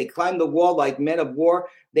men. They climb the wall like men of war.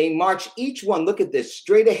 They march each one, look at this,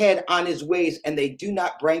 straight ahead on his ways, and they do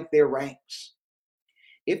not break their ranks.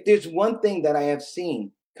 If there's one thing that I have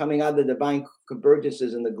seen coming out of the divine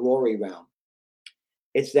convergences in the glory realm,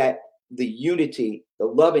 it's that the unity, the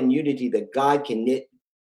love and unity that God can knit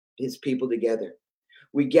his people together.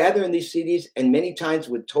 We gather in these cities and many times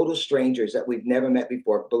with total strangers that we've never met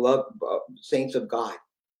before, beloved saints of God.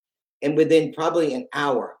 And within probably an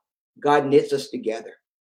hour, God knits us together,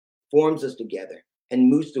 forms us together, and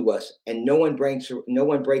moves to us. And no one breaks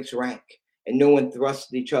rank, and no one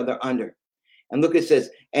thrusts each other under. And look, it says,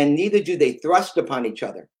 and neither do they thrust upon each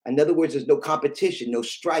other. In other words, there's no competition, no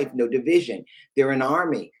strife, no division. They're an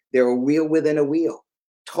army. They're a wheel within a wheel,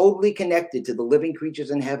 totally connected to the living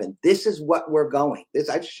creatures in heaven. This is what we're going.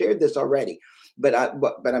 I've shared this already, but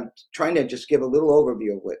I'm trying to just give a little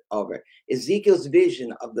overview of it. Ezekiel's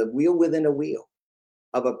vision of the wheel within a wheel,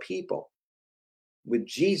 of a people with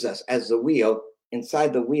Jesus as the wheel,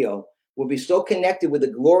 inside the wheel, will be so connected with the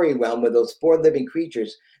glory realm with those four living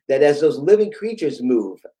creatures that as those living creatures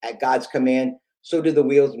move at God's command, so do the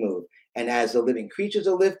wheels move. And as the living creatures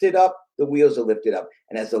are lifted up, the wheels are lifted up.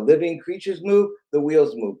 And as the living creatures move, the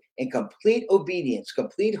wheels move in complete obedience,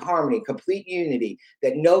 complete harmony, complete unity,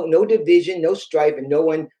 that no division, no strife, and no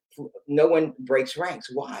one breaks ranks.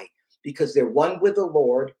 Why? Because they're one with the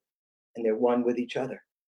Lord and they're one with each other.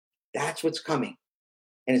 That's what's coming.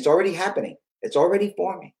 And it's already happening. It's already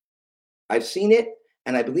forming. I've seen it,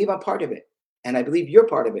 and I believe I'm part of it. And I believe you're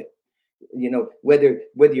part of it. You know, whether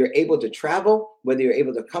you're able to travel, whether you're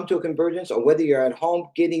able to come to a convergence, or whether you're at home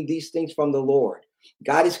getting these things from the Lord,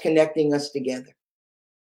 God is connecting us together.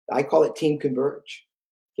 I call it Team Converge.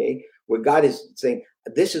 Okay, where God is saying,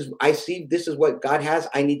 this is what God has.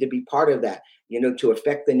 I need to be part of that, to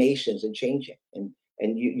affect the nations and change it.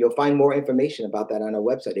 And you'll find more information about that on our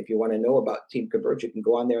website. If you want to know about Team Converge, you can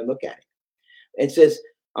go on there and look at it. It says,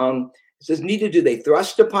 neither do they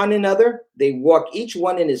thrust upon another. They walk each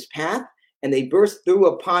one in his path, and they burst through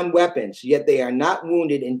upon weapons, yet they are not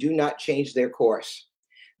wounded and do not change their course.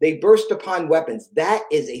 They burst upon weapons. That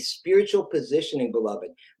is a spiritual positioning, beloved.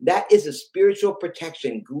 That is a spiritual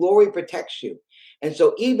protection. Glory protects you. And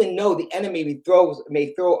so even though the enemy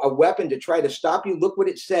may throw a weapon to try to stop you, look what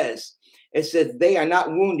it says. It says they are not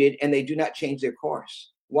wounded and they do not change their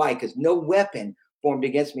course. Why? Because no weapon formed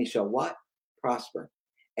against me shall what? Prosper.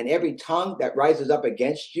 And every tongue that rises up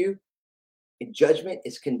against you in judgment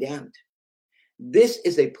is condemned. This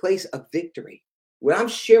is a place of victory. What I'm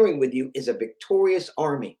sharing with you is a victorious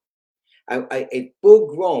army, a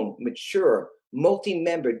full-grown, mature,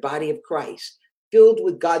 multi-membered body of Christ, filled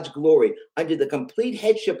with God's glory, under the complete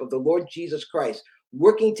headship of the Lord Jesus Christ,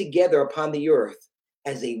 working together upon the earth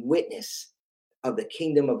as a witness of the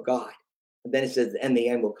kingdom of God. And then it says, and the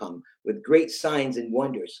end will come with great signs and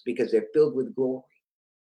wonders because they're filled with glory.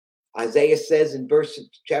 Isaiah says in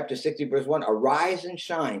chapter 60, verse 1, arise and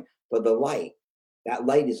shine, for the light, that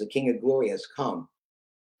light is the King of glory, has come.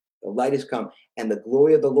 The light has come, and the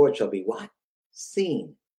glory of the Lord shall be what?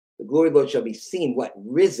 Seen. The glory of the Lord shall be seen, what?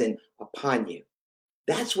 Risen upon you.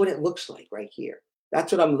 That's what it looks like right here.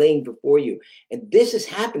 That's what I'm laying before you. And this is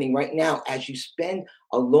happening right now as you spend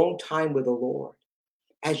alone time with the Lord,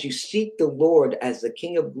 as you seek the Lord as the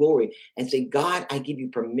King of glory and say, God, I give you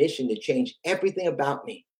permission to change everything about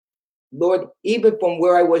me. Lord, even from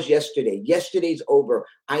where I was yesterday, yesterday's over.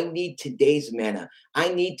 I need today's manna. I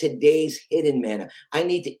need today's hidden manna. I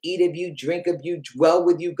need to eat of you, drink of you, dwell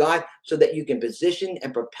with you, God, so that you can position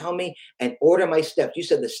and propel me and order my steps. You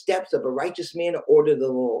said the steps of a righteous man are ordered of the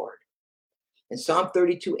Lord. In Psalm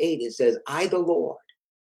 32:8, it says, I, the Lord,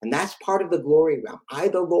 and that's part of the glory realm. I,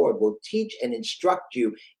 the Lord, will teach and instruct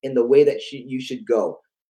you in the way that you should go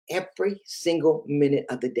every single minute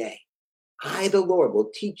of the day. I, the Lord, will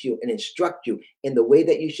teach you and instruct you in the way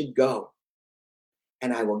that you should go.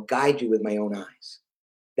 And I will guide you with my own eyes.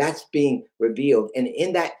 That's being revealed. And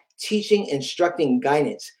in that teaching, instructing,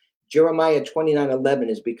 guidance, Jeremiah 29:11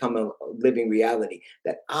 has become a living reality.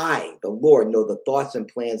 That I, the Lord, know the thoughts and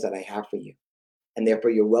plans that I have for you. And they're for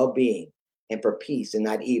your well-being and for peace and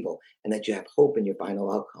not evil. And that you have hope in your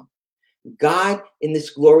final outcome. God in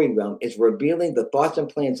this glory realm is revealing the thoughts and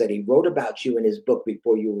plans that he wrote about you in his book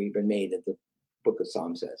before you were even made, as the book of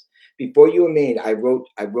Psalms says. Before you were made, I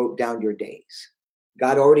wrote down your days.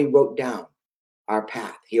 God already wrote down our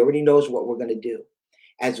path. He already knows what we're going to do.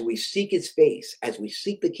 As we seek his face, as we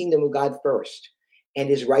seek the kingdom of God first and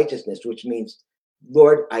his righteousness, which means,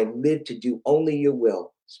 Lord, I live to do only your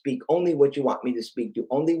will, speak only what you want me to speak, do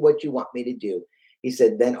only what you want me to do. He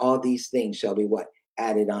said, then all these things shall be what?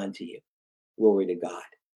 Added on to you. Glory to God.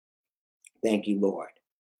 Thank you, Lord.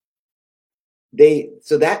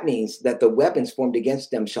 So that means that the weapons formed against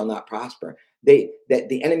them shall not prosper. That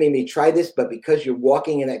the enemy may try this, but because you're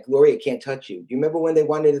walking in that glory, it can't touch you. Do you remember when they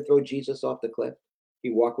wanted to throw Jesus off the cliff?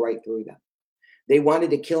 He walked right through them. They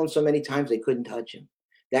wanted to kill him so many times they couldn't touch him.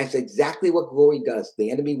 That's exactly what glory does.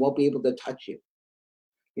 The enemy won't be able to touch you.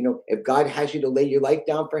 You know, if God has you to lay your life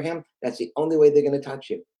down for him, that's the only way they're going to touch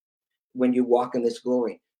you when you walk in this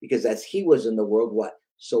glory. Because as he was in the world, what?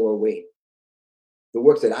 So are we. The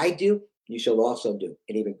works that I do, you shall also do.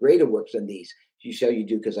 And even greater works than these you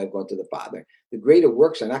do because I've gone to the Father. The greater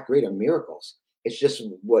works are not greater miracles. It's just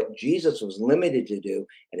what Jesus was limited to do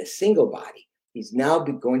in a single body. He's now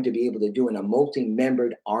going to be able to do in a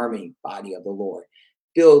multi-membered army body of the Lord,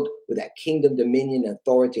 filled with that kingdom, dominion,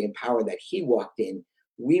 authority, and power that he walked in.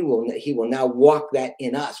 He will now walk that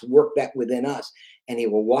in us, work that within us, and he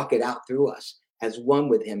will walk it out through us as one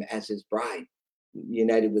with him, as his bride,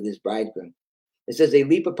 united with his bridegroom. It says they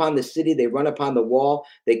leap upon the city, they run upon the wall,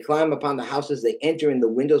 they climb upon the houses, they enter in the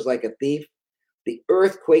windows like a thief. The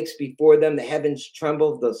earth quakes before them, the heavens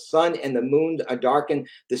tremble, the sun and the moon are darkened,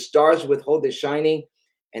 the stars withhold their shining.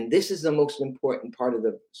 And this is the most important part of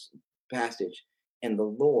the passage. And the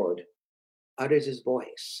Lord utters his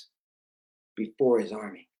voice before his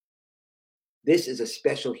army. This is a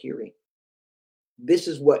special hearing. This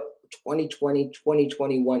is what 2020,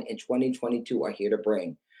 2021, and 2022 are here to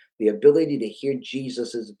bring. The ability to hear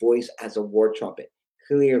Jesus's voice as a war trumpet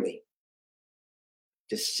clearly,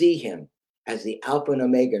 to see him as the Alpha and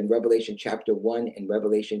Omega in Revelation chapter 1 and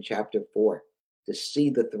Revelation chapter 4, to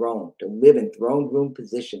see the throne, to live in throne room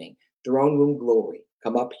positioning, throne room glory.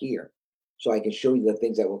 Come up here so I can show you the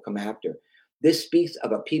things that will come after. This speaks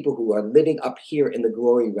of a people who are living up here in the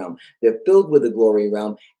glory realm. They're filled with the glory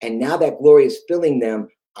realm, and now that glory is filling them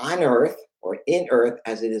on earth or in earth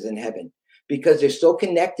as it is in heaven. Because they're so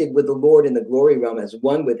connected with the Lord in the glory realm as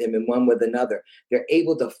one with him and one with another, they're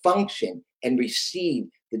able to function and receive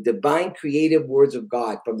the divine creative words of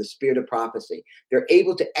God from the spirit of prophecy. They're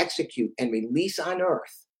able to execute and release on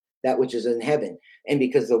earth that which is in heaven. And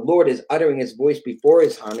because the Lord is uttering his voice before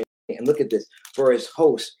his army, and look at this, for his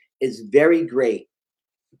host is very great.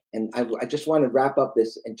 And I just want to wrap up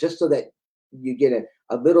this, and just so that you get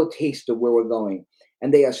a little taste of where we're going.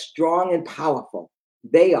 And they are strong and powerful.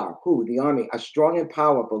 They are, who? The army are strong and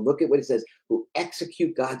powerful. Look at what it says, who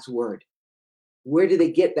execute God's word. Where do they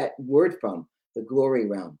get that word from? The glory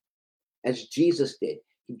realm, as Jesus did.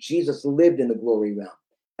 Jesus lived in the glory realm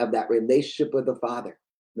of that relationship with the Father.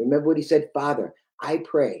 Remember what he said, Father, I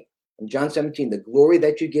pray in John 17, the glory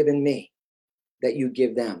that you give in me, that you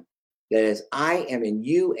give them, that as I am in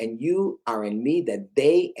you and you are in me, that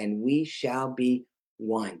they and we shall be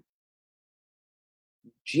one.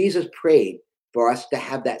 Jesus prayed for us to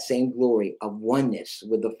have that same glory of oneness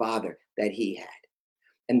with the Father that he had.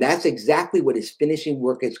 And that's exactly what his finishing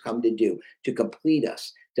work has come to do, to complete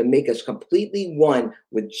us, to make us completely one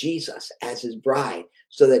with Jesus as his bride,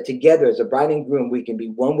 so that together as a bride and groom, we can be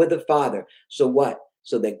one with the Father. So what?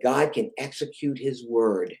 So that God can execute his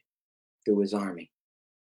word through his army,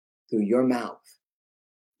 through your mouth,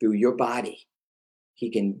 through your body. He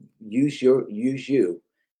can use you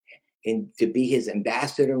and to be his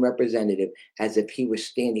ambassador and representative, as if he was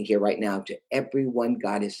standing here right now to everyone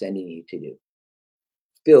God is sending you to do,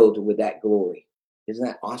 filled with that glory. Isn't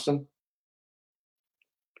that awesome?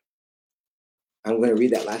 I'm going to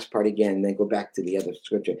read that last part again and then go back to the other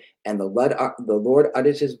scripture. And the Lord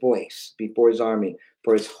utters his voice before his army,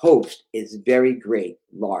 for his host is very great,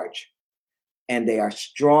 large, and they are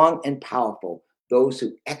strong and powerful, those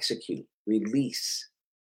who execute, release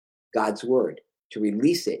God's word. To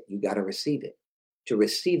release it, you got to receive it. To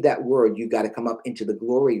receive that word, you got to come up into the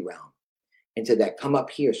glory realm, into that come up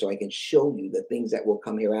here so I can show you the things that will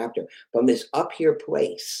come hereafter. From this up here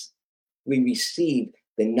place, we receive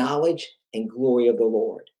the knowledge and glory of the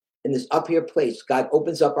Lord. In this up here place, God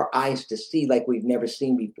opens up our eyes to see like we've never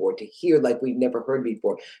seen before, to hear like we've never heard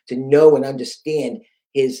before, to know and understand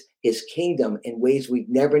his kingdom in ways we've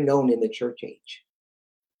never known in the church age.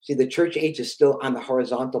 See, the church age is still on the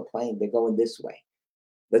horizontal plane. They're going this way.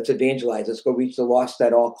 Let's evangelize. Let's go reach the lost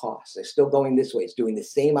at all costs. They're still going this way. It's doing the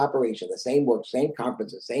same operation, the same work, same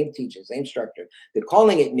conferences, same teaching, same structure. They're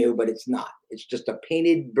calling it new, but it's not. It's just a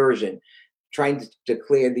painted version trying to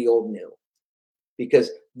declare the old new.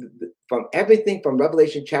 because from everything from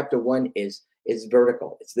Revelation chapter 1 is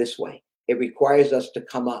vertical. It's this way. It requires us to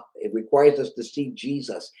come up. It requires us to see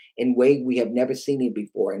Jesus in a way we have never seen him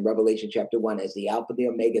before in Revelation chapter 1 as the Alpha, the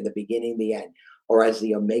Omega, the beginning, the end, or as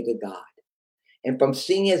the Omega God. And from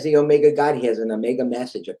seeing as the Omega God, he has an Omega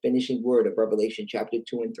message, a finishing word of Revelation chapter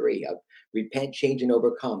 2 and 3 of repent, change, and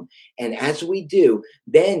overcome. And as we do,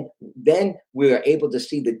 then we are able to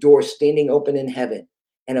see the door standing open in heaven.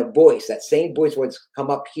 And a voice, that same voice would come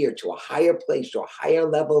up here to a higher place, to a higher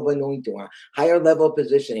level of anointing, a higher level of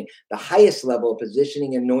positioning, the highest level of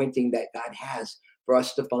positioning and anointing that God has for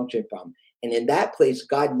us to function from. And in that place,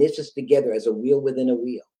 God knits us together as a wheel within a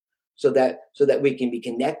wheel, so that we can be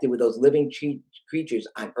connected with those living creatures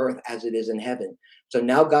on earth as it is in heaven. So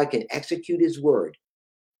now God can execute his word.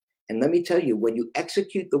 And let me tell you, when you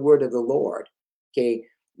execute the word of the Lord, okay,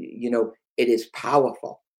 it is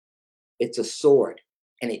powerful. It's a sword.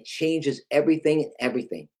 And it changes everything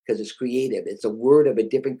because it's creative. It's a word of a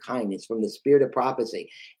different kind. It's from the spirit of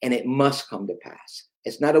prophecy, and it must come to pass.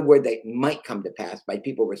 It's not a word that might come to pass by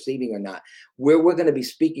people receiving or not. Where we're going to be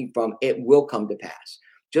speaking from, it will come to pass.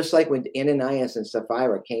 Just like when Ananias and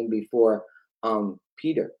Sapphira came before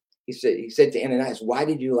Peter, he said to Ananias, "Why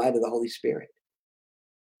did you lie to the Holy Spirit?"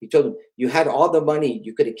 He told him, "You had all the money,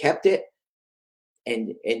 you could have kept it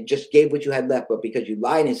and just gave what you had left, but because you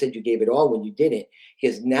lied and said you gave it all when you didn't,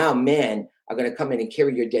 because now men are going to come in and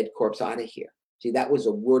carry your dead corpse out of here." See, that was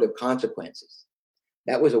a word of consequences.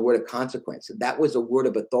 That was a word of consequence. That was a word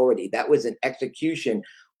of authority. That was an execution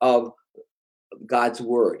of God's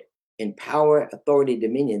word in power, authority,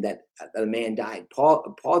 dominion, that a man died.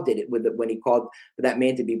 Paul did it when he called for that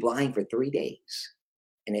man to be blind for 3 days,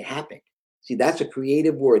 and it happened. See, that's a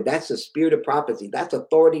creative word. That's the spirit of prophecy. That's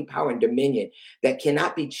authority, power, and dominion that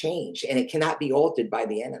cannot be changed, and it cannot be altered by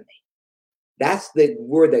the enemy. That's the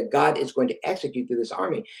word that God is going to execute through this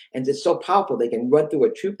army. And it's so powerful. They can run through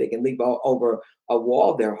a troop. They can leap over a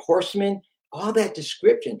wall. They're horsemen. All that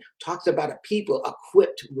description talks about a people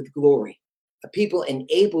equipped with glory, a people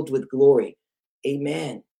enabled with glory.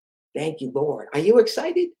 Amen. Thank you, Lord. Are you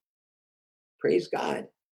excited? Praise God.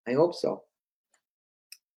 I hope so.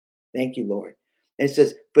 Thank you, Lord. And it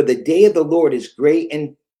says, "For the day of the Lord is great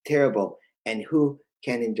and terrible, and who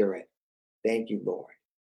can endure it?" Thank you, Lord.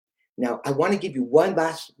 Now, I want to give you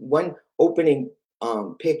one opening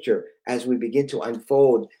picture as we begin to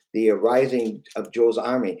unfold the rising of Joel's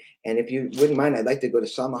army. And if you wouldn't mind, I'd like to go to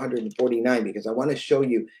Psalm 149, because I want to show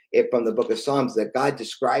you it from the book of Psalms that God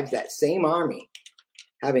describes that same army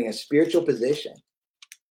having a spiritual position.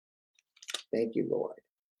 Thank you, Lord.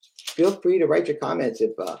 Feel free to write your comments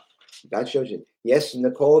if God shows you. Yes,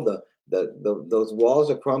 Nicole, those walls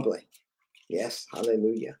are crumbling. Yes,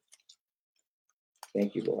 hallelujah.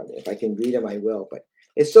 Thank you, Lord. If I can read them, I will. But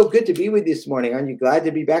it's so good to be with you this morning. Aren't you glad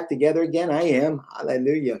to be back together again? I am.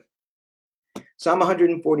 Hallelujah. Psalm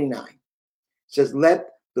 149 says,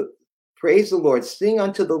 praise the Lord. Sing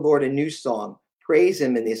unto the Lord a new song. Praise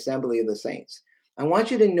him in the assembly of the saints. I want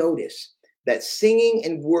you to notice that singing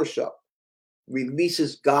and worship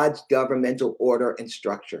releases God's governmental order and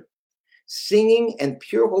structure. Singing and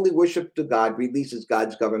pure holy worship to God releases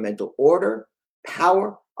God's governmental order,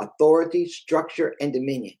 power, authority, structure, and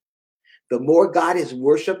dominion. The more God is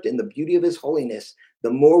worshiped in the beauty of his holiness, the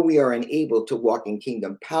more we are enabled to walk in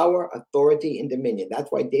kingdom power, authority, and dominion.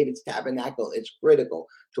 That's why David's tabernacle is critical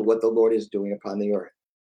to what the Lord is doing upon the earth.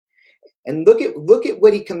 And look at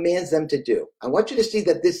what he commands them to do. I want you to see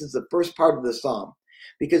that this is the first part of the psalm,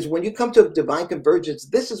 because when you come to divine convergence,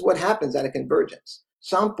 this is what happens at a convergence.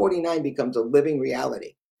 Psalm 49 becomes a living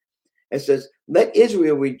reality. It says, "Let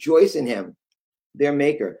Israel rejoice in him, their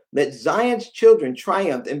maker. Let Zion's children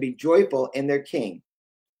triumph and be joyful in their king.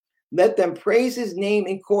 Let them praise his name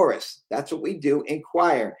in chorus." That's what we do in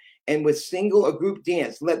choir. "And with single or group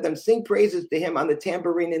dance, let them sing praises to him on the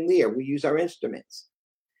tambourine and lyre." We use our instruments.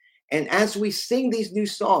 And as we sing these new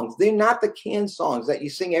songs, they're not the canned songs that you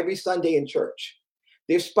sing every Sunday in church.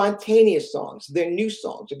 They're spontaneous songs. They're new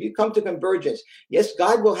songs. If you come to Convergence, yes,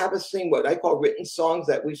 God will have us sing what I call written songs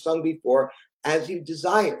that we've sung before as he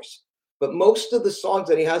desires. But most of the songs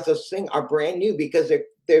that he has us sing are brand new because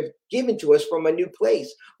they're given to us from a new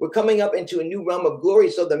place. We're coming up into a new realm of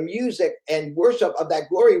glory. So the music and worship of that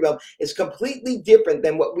glory realm is completely different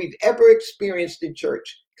than what we've ever experienced in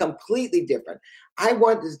church. Completely different. I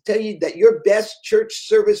want to tell you that your best church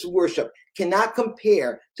service worship cannot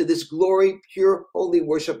compare to this glory, pure, holy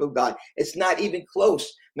worship of God. It's not even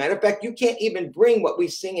close. Matter of fact, you can't even bring what we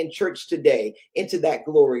sing in church today into that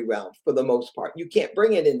glory realm for the most part. You can't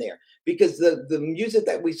bring it in there because the music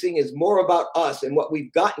that we sing is more about us and what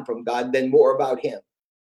we've gotten from God than more about him.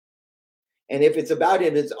 And if it's about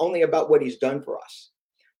him, it's only about what he's done for us.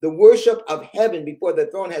 The worship of heaven before the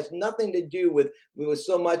throne has nothing to do with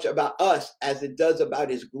so much about us as it does about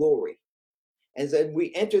his glory. And then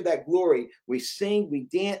we enter that glory, we sing, we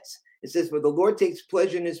dance. It says, for the Lord takes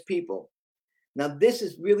pleasure in his people. Now, this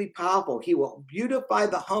is really powerful. He will beautify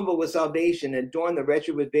the humble with salvation and adorn the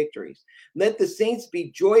wretched with victories. Let the saints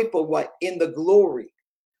be joyful in the glory.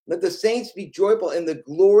 Let the saints be joyful in the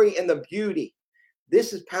glory and the beauty.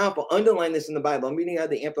 This is powerful. Underline this in the Bible. I'm reading out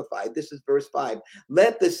of the Amplified. This is verse 5.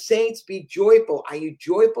 Let the saints be joyful. Are you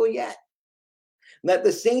joyful yet? Let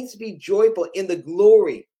the saints be joyful in the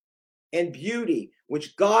glory and beauty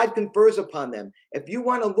which God confers upon them. If you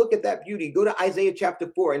want to look at that beauty, go to Isaiah chapter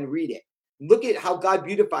 4 and read it. Look at how God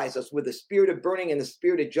beautifies us with the spirit of burning and the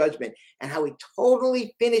spirit of judgment, and how he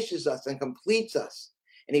totally finishes us and completes us.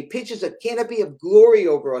 And he pitches a canopy of glory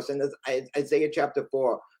over us in Isaiah chapter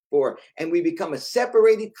 4. And we become a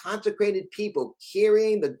separated, consecrated people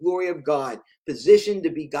carrying the glory of God, positioned to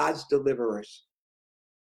be God's deliverers.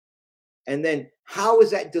 And then how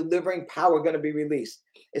is that delivering power going to be released?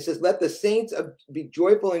 It says, let the saints be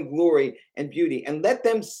joyful in glory and beauty, and let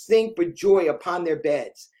them sing for joy upon their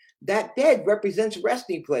beds. That bed represents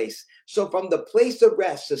resting place. So from the place of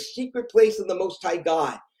rest, the secret place of the Most High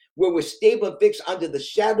God, where we're stable and fixed under the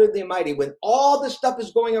shadow of the Almighty, when all the stuff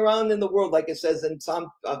is going around in the world, like it says in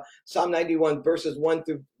Psalm 91, verses 1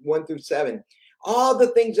 through 7. All the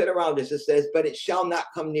things that are around us, it says, but it shall not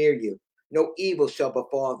come near you. No evil shall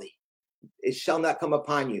befall thee. It shall not come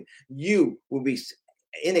upon you. You will be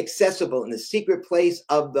inaccessible in the secret place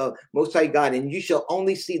of the Most High God, and you shall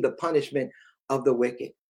only see the punishment of the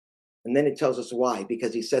wicked. And then it tells us why,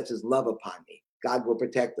 because he sets his love upon me. God will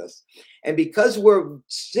protect us. And because we're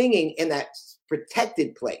singing in that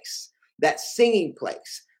protected place, that singing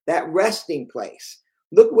place, that resting place,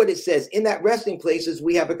 look what it says. In that resting places,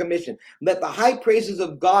 we have a commission. Let the high praises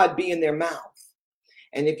of God be in their mouth.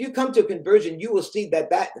 And if you come to conversion, you will see that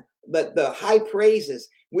the high praises,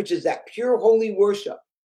 which is that pure holy worship.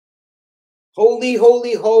 Holy,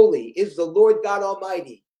 holy, holy is the Lord God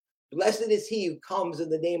Almighty. Blessed is he who comes in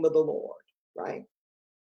the name of the Lord, right?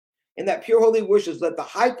 And that pure holy worship, let the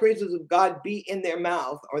high praises of God be in their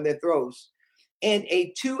mouth or their throats, and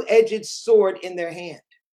a two-edged sword in their hand.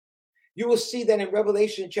 You will see that in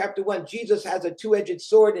Revelation chapter 1, Jesus has a two-edged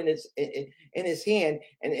sword in his hand,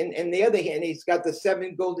 and in the other hand, he's got the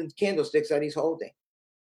 7 golden candlesticks that he's holding.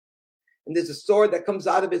 And there's a sword that comes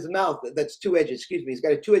out of his mouth that's two-edged, He's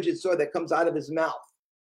got a two-edged sword that comes out of his mouth.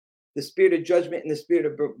 The spirit of judgment and the spirit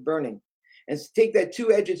of burning. And take that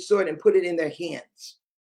two-edged sword and put it in their hands.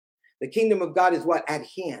 The kingdom of God is what? At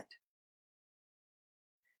hand.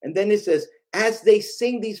 And then it says, as they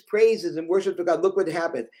sing these praises and worship to God, look what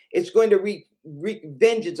happens. It's going to wreak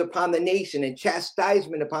vengeance upon the nation and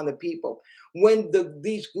chastisement upon the people. When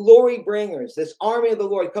these glory bringers, this army of the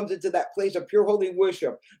Lord comes into that place of pure holy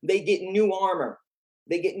worship, they get new armor.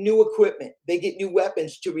 They get new equipment. They get new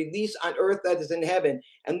weapons to release on earth that is in heaven.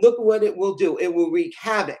 And look what it will do. It will wreak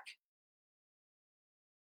havoc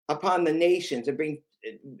upon the nations and wreak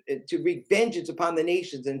vengeance upon the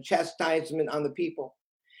nations and chastisement on the people.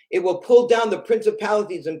 It will pull down the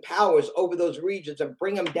principalities and powers over those regions and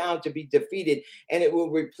bring them down to be defeated. And it will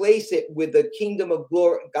replace it with the kingdom of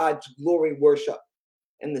glory, God's glory worship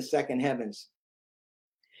in the second heavens.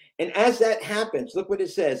 And as that happens, look what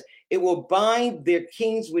it says. It will bind their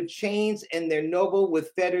kings with chains and their noble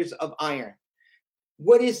with fetters of iron.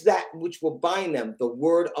 What is that which will bind them? The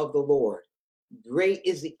word of the Lord. Great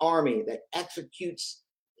is the army that executes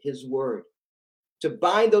his word. To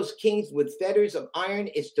bind those kings with fetters of iron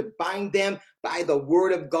is to bind them by the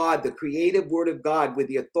word of God, the creative word of God, with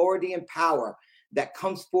the authority and power that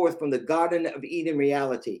comes forth from the Garden of Eden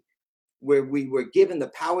reality, where we were given the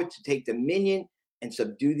power to take dominion and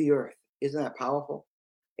subdue the earth. Isn't that powerful?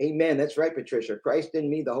 Amen. That's right, Patricia. Christ in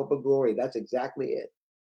me, the hope of glory. That's exactly it.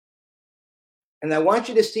 And I want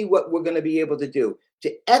you to see what we're going to be able to do.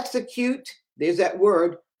 To execute, there's that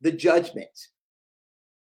word, the judgment.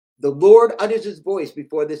 The Lord utters his voice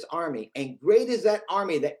before this army, and great is that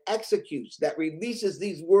army that executes, that releases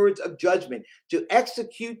these words of judgment, to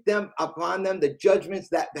execute them upon them, the judgments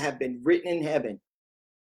that have been written in heaven.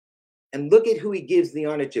 And look at who he gives the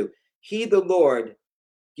honor to. He, the Lord,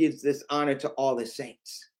 gives this honor to all his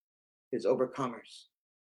saints, his overcomers,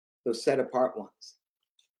 those set apart ones.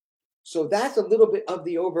 So that's a little bit of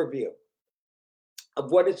the overview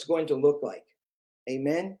of what it's going to look like.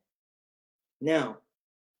 Amen. Now,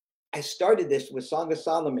 I started this with Song of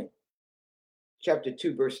Solomon, chapter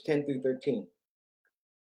 2, verse 10 through 13.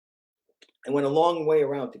 I went a long way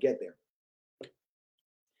around to get there.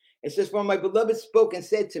 It says, for my beloved spoke and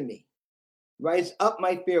said to me, Rise up,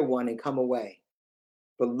 my fair one, and come away.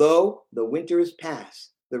 For lo, the winter is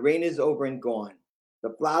past, the rain is over and gone.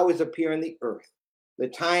 The flowers appear in the earth. The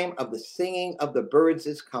time of the singing of the birds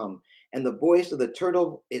is come, and the voice of the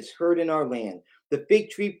turtle is heard in our land. The fig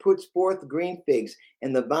tree puts forth green figs,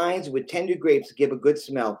 and the vines with tender grapes give a good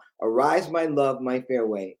smell. Arise, my love, my fair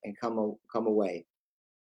way, and come away.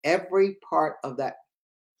 Every part of that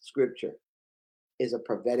scripture is a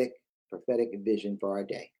prophetic vision for our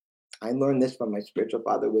day. I learned this from my spiritual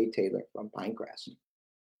father, Wade Taylor, from Pinecrest.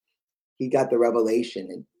 He got the revelation,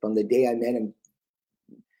 and from the day I met him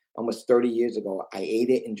almost 30 years ago, I ate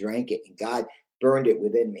it and drank it, and God burned it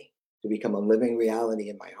within me to become a living reality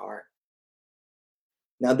in my heart.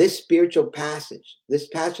 Now, this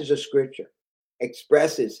passage of scripture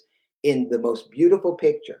expresses in the most beautiful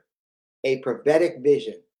picture a prophetic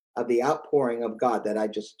vision of the outpouring of God that I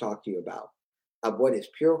just talked to you about, of what his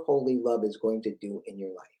pure, holy love is going to do in your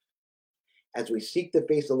life. As we seek the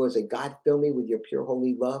face of the Lord, say, God, fill me with your pure,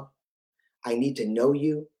 holy love. I need to know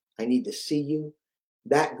you. I need to see you.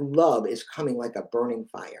 That love is coming like a burning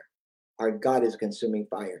fire. Our God is consuming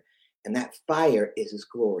fire, and that fire is his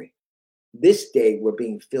glory. This day, we're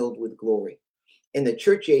being filled with glory. In the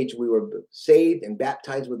church age, we were saved and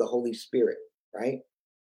baptized with the Holy Spirit, right?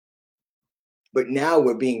 But now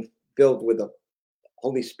we're being filled with the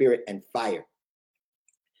Holy Spirit and fire.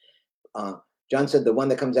 John said, the one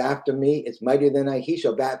that comes after me is mightier than I. He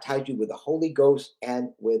shall baptize you with the Holy Ghost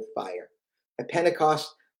and with fire. At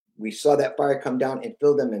Pentecost, we saw that fire come down and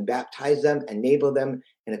fill them and baptize them, enable them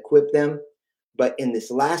and equip them. But in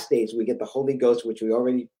this last days, we get the Holy Ghost, which we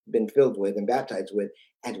already been filled with and baptized with,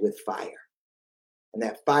 and with fire. And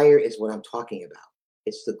that fire is what I'm talking about.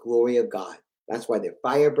 It's the glory of God. That's why they're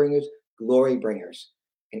fire bringers, glory bringers,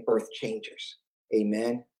 and earth changers.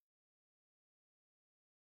 Amen.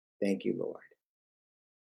 Thank you, Lord.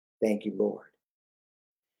 Thank you, Lord.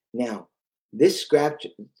 Now, this scripture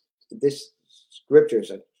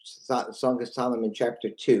is a Song of Solomon, chapter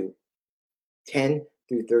 2, 10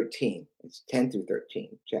 through 13. It's 10 through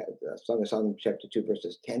 13. Song of Solomon, chapter 2,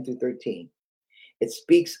 verses 10 through 13. It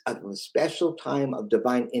speaks of a special time of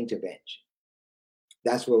divine intervention.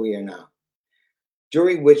 That's where we are now,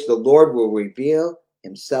 during which the Lord will reveal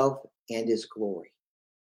himself and his glory.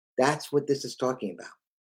 That's what this is talking about.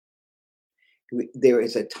 There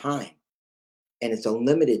is a time, and it's a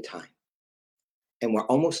limited time. And we're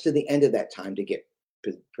almost to the end of that time to get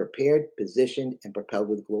prepared, positioned, and propelled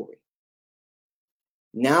with glory.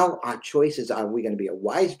 Now our choices are we going to be a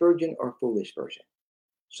wise virgin or a foolish virgin?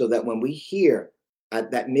 So that when we hear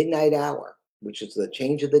at that midnight hour, which is the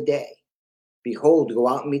change of the day, behold, go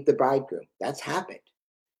out and meet the bridegroom. That's happened.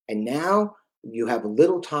 And now you have a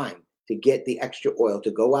little time to get the extra oil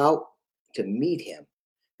to go out to meet him,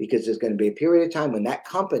 because there's going to be a period of time when that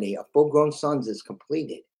company of full-grown sons is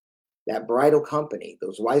completed. That bridal company,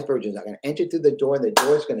 those wise virgins are going to enter through the door, and the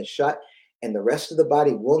door is going to shut, and the rest of the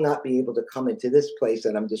body will not be able to come into this place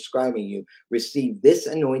that I'm describing you, receive this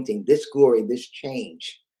anointing, this glory, this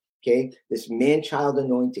change, okay? This man-child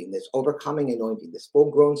anointing, this overcoming anointing, this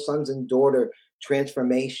full-grown sons and daughter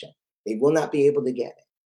transformation. They will not be able to get it.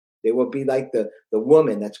 They will be like the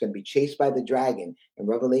woman that's going to be chased by the dragon in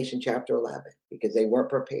Revelation chapter 11, because they weren't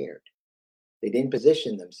prepared. They didn't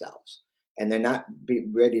position themselves, and they're not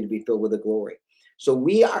ready to be filled with the glory. So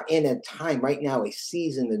we are in a time right now, a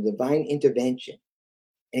season of divine intervention,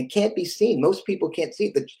 and it can't be seen. Most people can't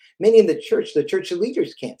see it. Many in the church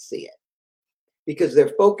leaders can't see it, because their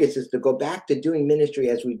focus is to go back to doing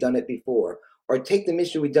ministry as we've done it before, or take the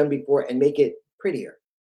ministry we've done before and make it prettier.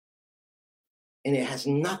 And it has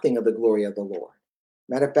nothing of the glory of the Lord.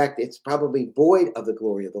 Matter of fact, it's probably void of the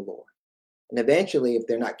glory of the Lord. And eventually, if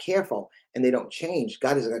they're not careful and they don't change,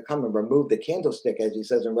 God is going to come and remove the candlestick, as he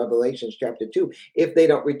says in Revelation chapter 2. If they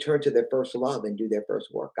don't return to their first love and do their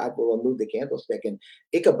first work, God will remove the candlestick, and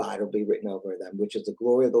Ichabod will be written over them, which is the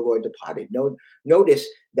glory of the Lord departed. Notice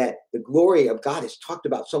that the glory of God is talked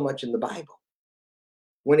about so much in the Bible.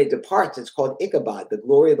 When it departs, it's called Ichabod, the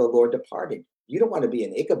glory of the Lord departed. You don't want to be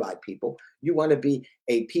an Ichabod people. You want to be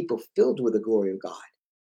a people filled with the glory of God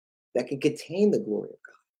that can contain the glory of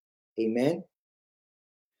God. Amen.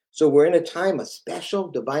 So we're in a time of special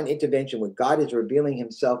divine intervention where God is revealing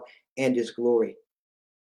himself and his glory.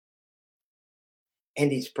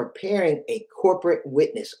 And he's preparing a corporate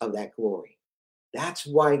witness of that glory. That's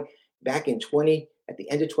why back at the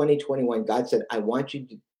end of 2021, God said, I want you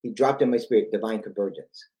to, he dropped in my spirit, divine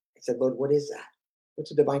convergence. I said, Lord, what is that?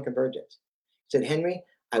 What's a divine convergence? He said, Henry,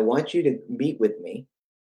 I want you to meet with me,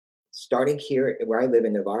 starting here where I live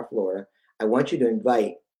in Navarre, Florida. I want you to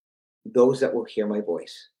invite those that will hear my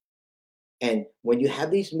voice. And when you have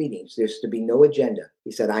these meetings, there's to be no agenda.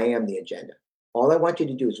 He said, I am the agenda. All I want you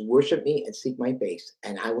to do is worship me and seek my face,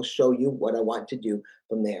 and I will show you what I want to do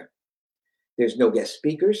from there. There's no guest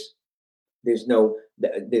speakers. There's no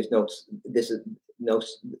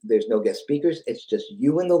guest speakers. It's just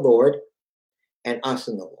you and the Lord and us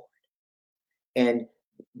and the Lord. And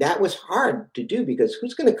that was hard to do, because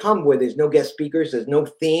who's going to come where there's no guest speakers, there's no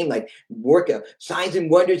theme, like work of signs and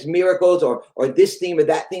wonders, miracles, or this theme or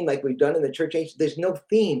that theme like we've done in the church age. There's no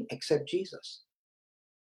theme except Jesus.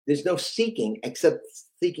 There's no seeking except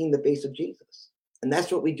seeking the face of Jesus. And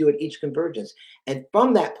that's what we do at each convergence. And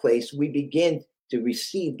from that place, we begin to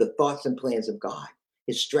receive the thoughts and plans of God,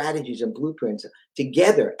 his strategies and blueprints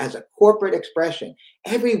together as a corporate expression.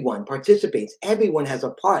 Everyone participates. Everyone has a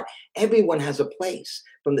part. Everyone has a place,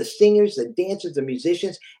 from the singers, the dancers, the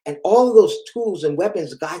musicians, and all of those tools and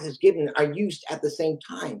weapons God has given are used at the same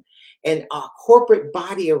time. And a corporate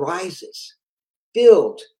body arises,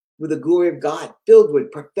 filled with the glory of God, filled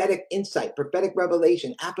with prophetic insight, prophetic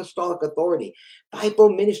revelation, apostolic authority.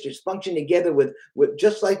 Fivefold ministries function together with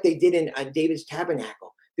just like they did in David's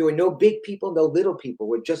tabernacle. There were no big people, no little people.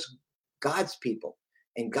 We're just God's people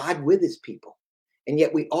and God with his people. And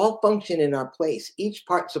yet we all function in our place. Each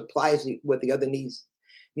part supplies what the other needs.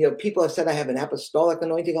 You know, people have said, I have an apostolic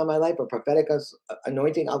anointing on my life, a prophetic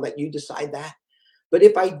anointing. I'll let you decide that. But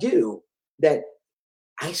if I do, that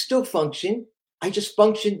I still function. I just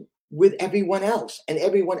function with everyone else, and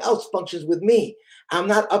everyone else functions with me. I'm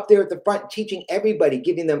not up there at the front teaching everybody,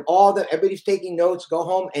 giving them everybody's taking notes, go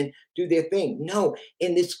home and do their thing. No,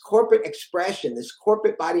 in this corporate expression, this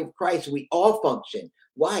corporate body of Christ, we all function.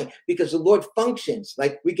 Why? Because the Lord functions,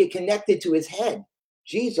 like we get connected to his head,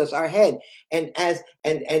 Jesus, our head. And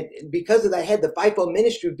because of that head, the fivefold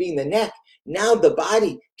ministry being the neck, now the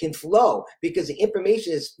body can flow because the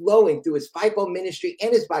information is flowing through his fivefold ministry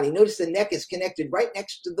and his body. Notice the neck is connected right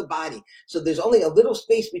next to the body. So there's only a little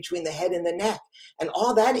space between the head and the neck. And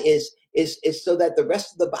all that is so that the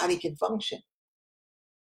rest of the body can function.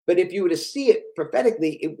 But if you were to see it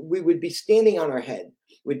prophetically, we would be standing on our head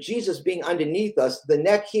with Jesus being underneath us, the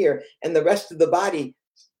neck here, and the rest of the body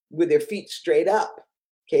with their feet straight up.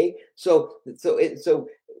 Okay.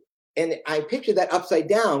 And I picture that upside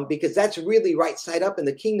down because that's really right side up in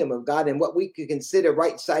the kingdom of God. And what we could consider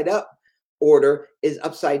right side up order is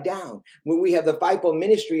upside down, where we have the fivefold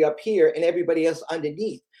ministry up here and everybody else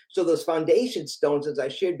underneath. So those foundation stones, as I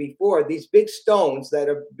shared before, these big stones that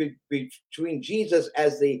are between Jesus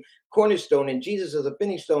as the cornerstone and Jesus as a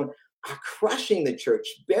finishing stone, are crushing the church,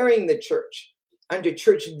 burying the church under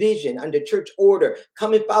church vision, under church order.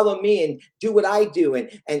 Come and follow me and do what I do. And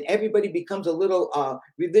everybody becomes a little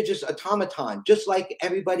religious automaton, just like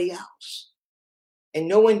everybody else. And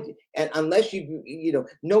no one, and unless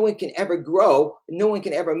no one can ever grow, no one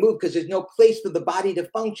can ever move, because there's no place for the body to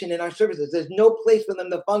function in our services. There's no place for them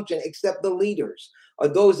to function except the leaders or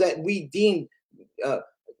those that we deem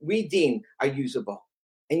are usable.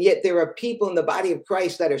 And yet there are people in the body of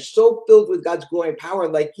Christ that are so filled with God's glory and power,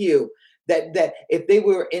 like you, that if they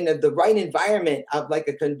were in the right environment of like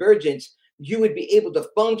a convergence, you would be able to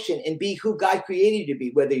function and be who God created you to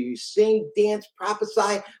be, whether you sing, dance,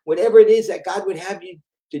 prophesy, whatever it is that God would have you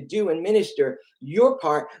to do and minister. Your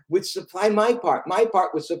part would supply my part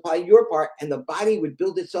would supply your part, and the body would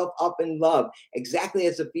build itself up in love, exactly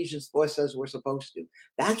as Ephesians 4 says we're supposed to.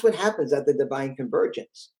 That's what happens at the divine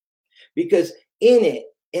convergence, because in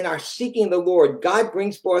our seeking the Lord, God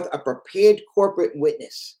brings forth a prepared corporate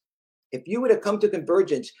witness. If you were to come to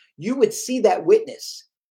convergence, you would see that witness.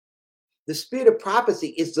 The spirit of prophecy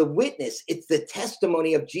is the witness. It's the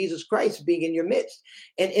testimony of Jesus Christ being in your midst.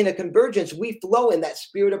 And in a convergence, we flow in that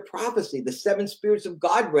spirit of prophecy, the seven spirits of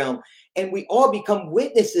God realm, and we all become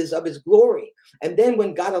witnesses of his glory. And then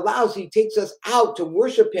when God allows, he takes us out to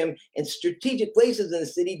worship him in strategic places in the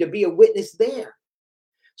city to be a witness there.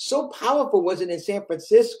 So powerful was it in San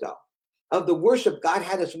Francisco of the worship God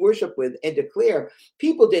had us worship with and declare.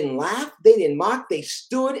 People didn't laugh, they didn't mock, they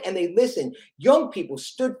stood and they listened. Young people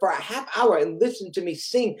stood for a half hour and listened to me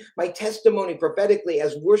sing my testimony prophetically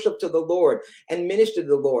as worship to the Lord and minister to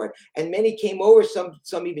the Lord. And many came over, some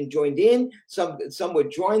even joined in, some were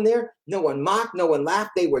joined there. No one mocked, no one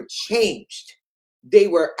laughed. They were changed. They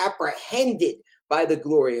were apprehended by the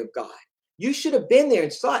glory of God. You should have been there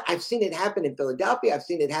and saw it. I've seen it happen in Philadelphia. I've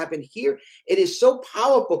seen it happen here. It is so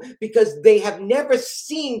powerful because they have never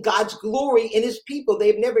seen God's glory in his people.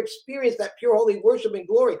 They've never experienced that pure, holy worship and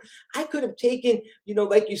glory. I could have taken,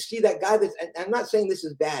 like you see that guy that's, and I'm not saying this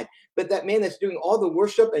is bad, but that man that's doing all the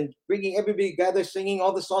worship and bringing everybody together, singing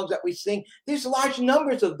all the songs that we sing. There's large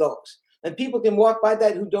numbers of those. And people can walk by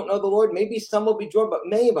that who don't know the Lord. Maybe some will be drawn, but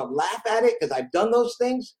many of them laugh at it because I've done those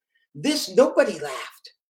things. Nobody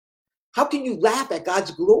laughed. How can you laugh at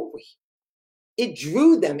God's glory? It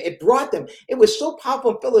drew them. It brought them. It was so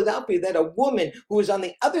powerful in Philadelphia that a woman who was on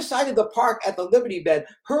the other side of the park at the Liberty Bed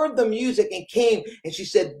heard the music and came, and she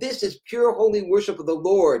said, "This is pure holy worship of the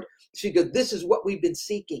Lord." She goes, "This is what we've been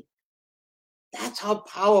seeking." That's how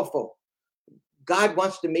powerful. God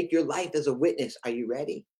wants to make your life as a witness. Are you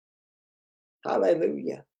ready?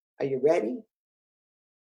 Hallelujah. Are you ready?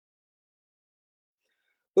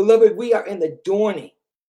 Beloved, we are in the dawning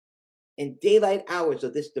in daylight hours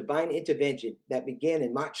of this divine intervention that began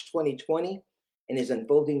in March 2020 and is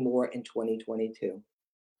unfolding more in 2022.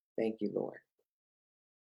 Thank you, Lord.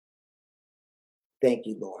 Thank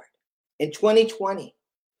you, Lord. In 2020,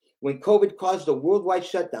 when COVID caused a worldwide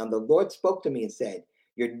shutdown, the Lord spoke to me and said,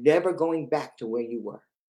 "You're never going back to where you were."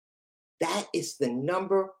 That is the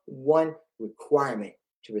number one requirement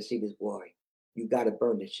to receive his glory. You got to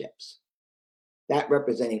burn the ships. That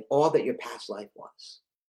representing all that your past life was,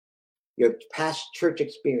 your past church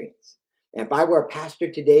experience. And if I were a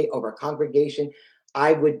pastor today over a congregation,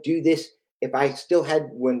 I would do this. If I still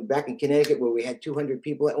had, when back in Connecticut where we had 200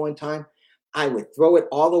 people at one time, I would throw it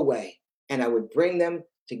all away and I would bring them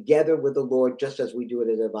together with the Lord, just as we do at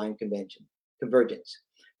a divine convergence.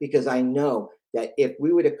 Because I know that if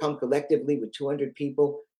we were to come collectively with 200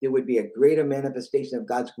 people, there would be a greater manifestation of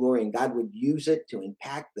God's glory, and God would use it to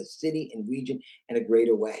impact the city and region in a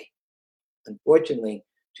greater way. Unfortunately,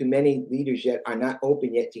 too many leaders yet are not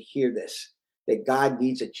open yet to hear this, that God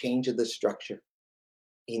needs a change of the structure.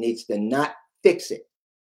 He needs to not fix it.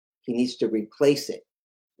 He needs to replace it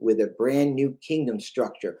with a brand new kingdom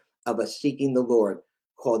structure of us seeking the Lord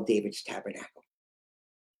called David's Tabernacle.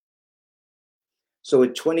 So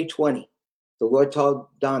in 2020, the Lord told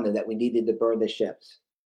Donna that we needed to burn the ships.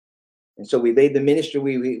 And so we laid the ministry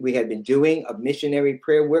we had been doing of missionary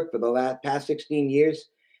prayer work for the past 16 years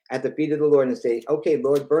at the feet of the Lord and say, "Okay,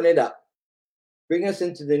 Lord, burn it up. Bring us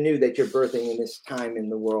into the new that you're birthing in this time in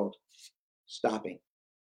the world." Stopping.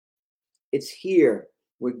 It's here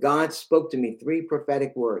where God spoke to me 3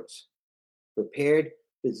 prophetic words: prepared,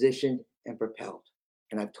 positioned, and propelled.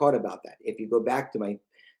 And I've taught about that. If you go back to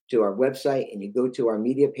our website and you go to our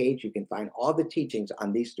media page, you can find all the teachings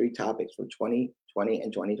on these 3 topics from 2020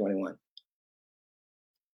 and 2021.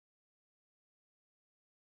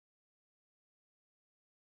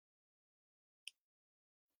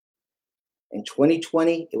 In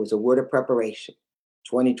 2020, it was a word of preparation.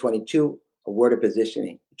 2022, a word of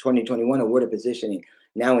positioning. 2021, a word of positioning.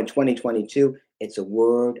 Now in 2022, it's a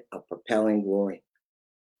word of propelling glory.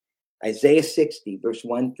 Isaiah 60, verse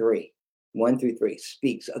 1 through 3,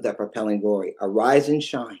 speaks of that propelling glory. "Arise and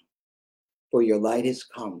shine, for your light has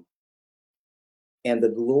come, and the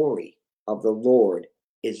glory of the Lord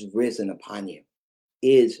is risen upon you."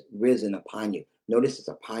 Is risen upon you. Notice it's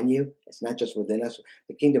upon you. It's not just within us.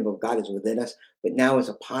 The kingdom of God is within us, but now is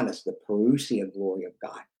upon us the parousia glory of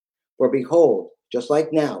God. "For behold, just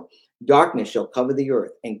like now, darkness shall cover the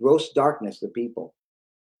earth, and gross darkness the people."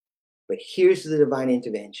 But here's the divine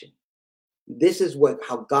intervention. This is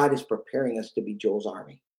how God is preparing us to be Joel's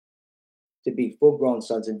army, to be full-grown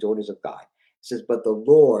sons and daughters of God. It says, "But the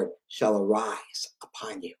Lord shall arise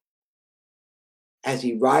upon you." As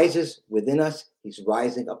he rises within us, he's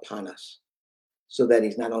rising upon us, so that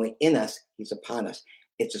he's not only in us, he's upon us.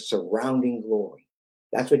 It's a surrounding glory.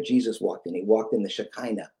 That's what Jesus walked in. He walked in the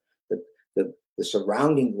Shekinah, the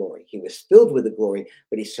surrounding glory. He was filled with the glory,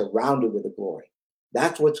 but he's surrounded with the glory.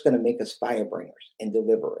 That's what's going to make us fire bringers and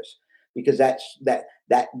deliverers, because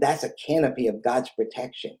that's a canopy of God's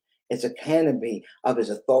protection. It's a canopy of his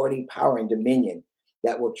authority, power, and dominion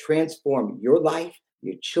that will transform your life,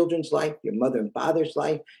 your children's life, your mother and father's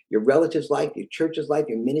life, your relatives' life, your church's life,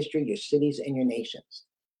 your ministry, your cities, and your nations.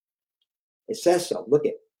 It says so. Look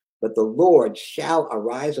at, "But the Lord shall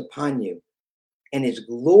arise upon you, and his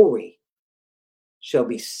glory shall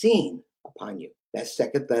be seen upon you." That's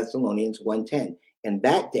 2 Thessalonians 1:10. And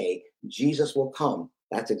that day, Jesus will come.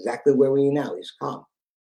 That's exactly where we are now. He's come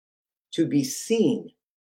to be seen.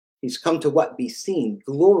 He's come to what? Be seen,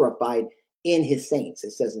 glorified in his saints.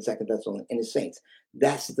 It says in 2 Thessalonians, in his saints.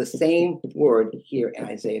 That's the same word here in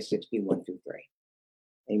Isaiah 61 through 3.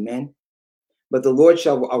 Amen. "But the Lord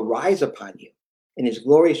shall arise upon you, and his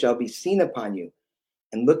glory shall be seen upon you."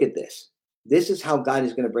 And look at this. This is how God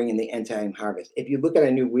is going to bring in the end time harvest. If you look at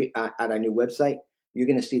our new website, you're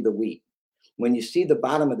going to see the wheat. When you see the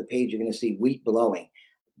bottom of the page, you're going to see wheat blowing.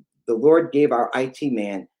 The Lord gave our IT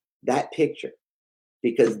man that picture,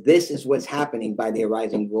 because this is what's happening by the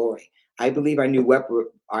arising glory. I believe our new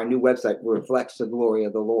website reflects the glory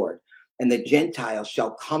of the Lord. and the Gentiles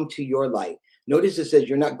shall come to your light. Notice it says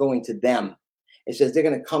you're not going to them. It says they're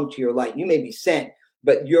going to come to your light. You may be sent,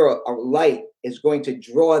 but your light is going to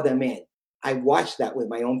draw them in. I watched that with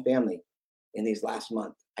my own family in these last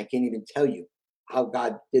month. I can't even tell you how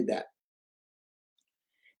God did that.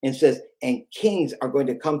 And it says, and kings are going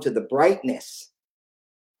to come to the brightness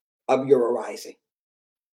of your arising.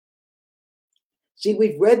 See,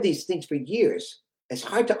 we've read these things for years. It's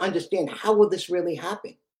hard to understand, how will this really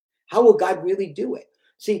happen? How will God really do it?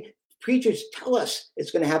 See, preachers tell us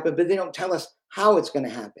it's going to happen, but they don't tell us how it's going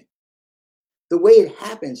to happen. The way it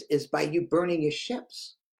happens is by you burning your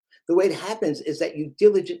ships. The way it happens is that you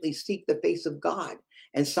diligently seek the face of God.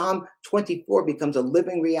 And Psalm 24 becomes a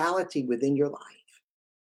living reality within your life.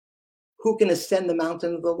 Who can ascend the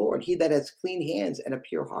mountain of the Lord? He that has clean hands and a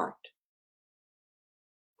pure heart,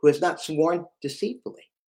 who has not sworn deceitfully.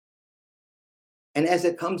 And as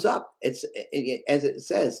it comes up, as it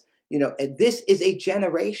says, this is a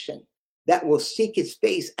generation that will seek his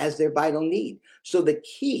face as their vital need. So the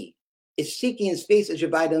key is seeking his face as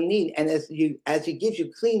your vital need. And as he gives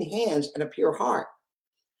you clean hands and a pure heart,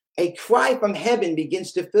 a cry from heaven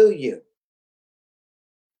begins to fill you.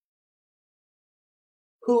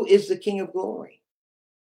 Who is the King of glory?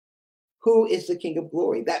 Who is the King of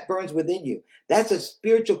glory? That burns within you. That's a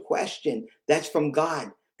spiritual question that's from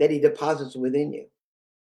God that he deposits within you.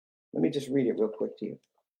 Let me just read it real quick to you.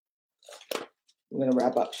 We're going to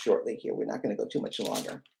wrap up shortly here. We're not going to go too much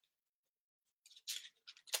longer.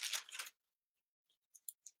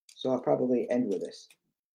 So I'll probably end with this.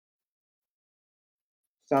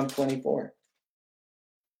 Psalm 24.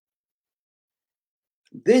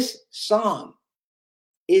 This psalm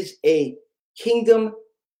is a kingdom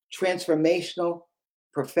transformational,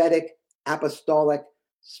 prophetic, apostolic,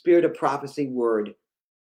 spirit of prophecy word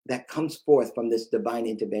that comes forth from this divine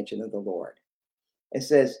intervention of the Lord. It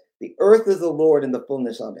says, the earth is the Lord and the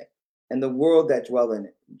fullness of it, and the world that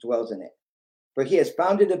dwells in it. For he has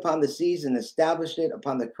founded it upon the seas and established it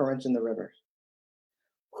upon the currents and the rivers.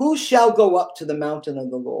 Who shall go up to the mountain of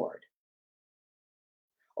the Lord?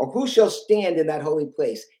 Or who shall stand in that holy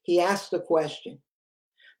place? He asked the question,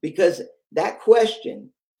 because that question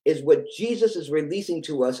is what Jesus is releasing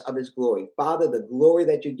to us of his glory. Father, the glory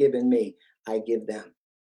that you give in me, I give them.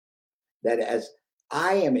 That as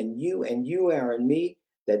I am in you and you are in me,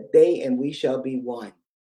 that they and we shall be one.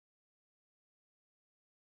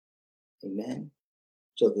 Amen.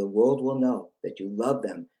 So the world will know that you love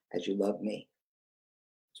them as you love me.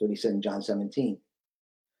 That's what he said in John 17.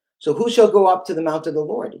 So who shall go up to the mount of the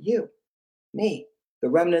Lord? You, me, the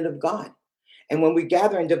remnant of God. And when we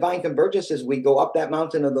gather in divine convergences, we go up that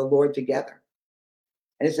mountain of the Lord together.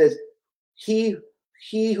 And it says, he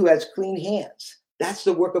who has clean hands. That's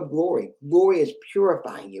the work of glory. Glory is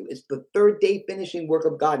purifying you. It's the third day finishing work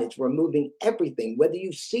of God. It's removing everything, whether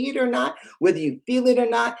you see it or not, whether you feel it or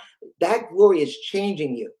not. That glory is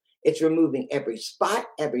changing you. It's removing every spot,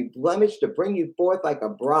 every blemish to bring you forth like a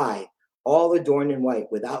bride, all adorned in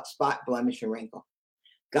white, without spot, blemish, and wrinkle.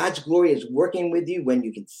 God's glory is working with you when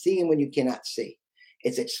you can see and when you cannot see.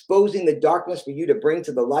 It's exposing the darkness for you to bring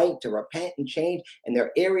to the light, to repent and change. And there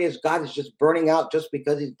are areas God is just burning out just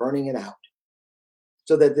because he's burning it out.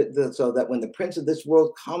 So that when the prince of this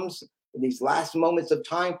world comes in these last moments of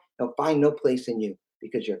time, he'll find no place in you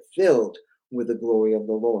because you're filled with the glory of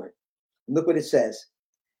the Lord. Look what it says.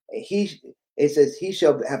 He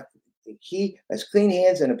has clean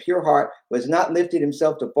hands and a pure heart, who has not lifted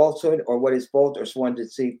himself to falsehood or what is false or sworn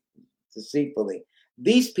deceitfully.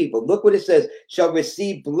 These people, look what it says, shall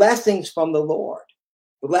receive blessings from the Lord.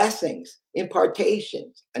 Blessings,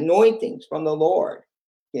 impartations, anointings from the Lord.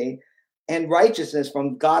 Okay. And righteousness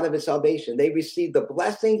from God of his salvation. They receive the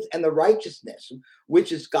blessings and the righteousness,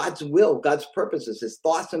 which is God's will, God's purposes, his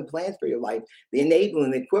thoughts and plans for your life, the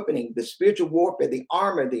enabling, the equipping, the spiritual warfare, the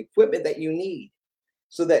armor, the equipment that you need.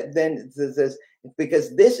 So that then it says,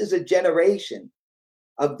 because this is a generation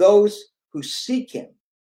of those who seek him,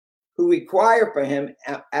 who require for him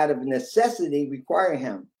out of necessity, require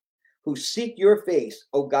him, who seek your face,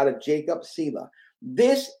 O God of Jacob, Selah.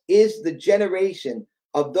 This is the generation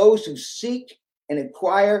of those who seek and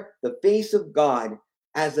acquire the face of God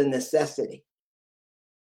as a necessity.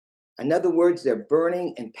 In other words, they're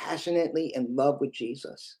burning and passionately in love with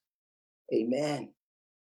Jesus. Amen.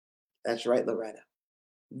 That's right, Loretta.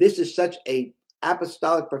 This is such a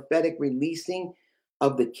apostolic prophetic releasing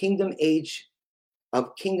of the kingdom age,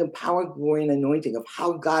 of kingdom power, glory, and anointing, of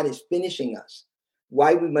how God is finishing us,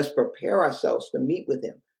 why we must prepare ourselves to meet with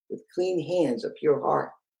him with clean hands, a pure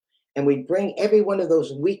heart. And we bring every one of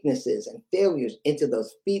those weaknesses and failures into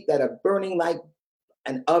those feet that are burning like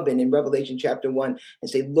an oven in Revelation chapter 1 and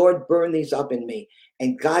say, Lord, burn these up in me.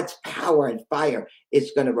 And God's power and fire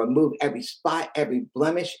is going to remove every spot, every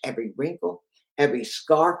blemish, every wrinkle, every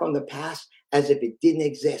scar from the past as if it didn't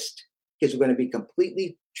exist, because we're going to be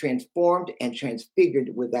completely transformed and transfigured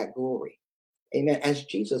with that glory. Amen. As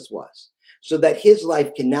Jesus was, so that his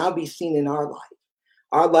life can now be seen in our life.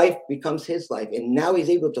 Our life becomes his life. And now he's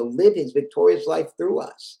able to live his victorious life through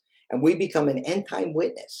us. And we become an end time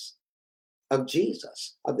witness of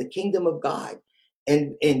Jesus, of the kingdom of God,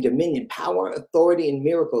 and dominion, power, authority, and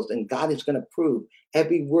miracles. And God is going to prove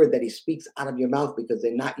every word that he speaks out of your mouth, because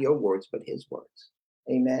they're not your words, but his words.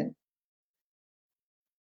 Amen.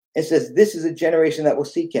 It says, this is a generation that will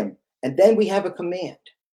seek him. And then we have a command.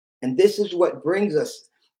 And this is what brings us.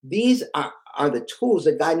 These are the tools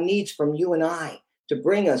that God needs from you and I to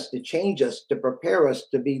bring us, to change us, to prepare us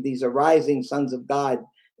to be these arising sons of God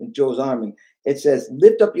in Joel's army. It says,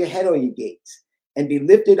 lift up your head, O ye gates, and be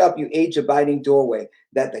lifted up, you age-abiding doorway,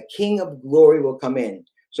 that the King of glory will come in.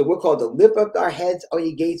 So we're called to lift up our heads, O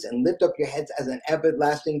ye gates, and lift up your heads as an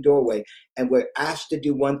everlasting doorway. And we're asked to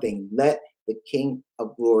do one thing: let the King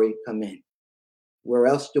of glory come in. Where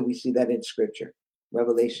else do we see that in Scripture?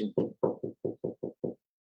 Revelation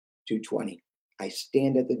 2:20. I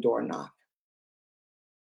stand at the door and knock.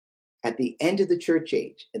 At the end of the church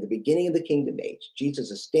age, at the beginning of the kingdom age, Jesus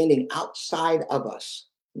is standing outside of us,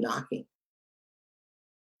 knocking.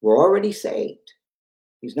 We're already saved.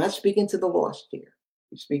 He's not speaking to the lost here.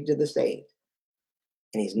 He's speaking to the saved.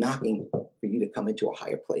 And he's knocking for you to come into a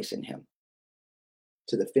higher place in him,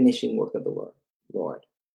 to the finishing work of the Lord,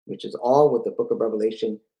 which is all what the book of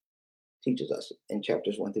Revelation teaches us in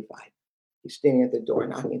chapters 1 through 5. He's standing at the door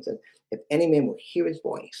knocking and says, if any man will hear his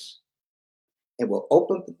voice and will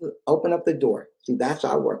open up the door, see, that's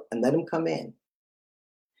our work, and let him come in.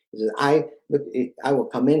 He says, I will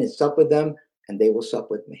come in and sup with them, and they will sup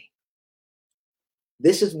with me.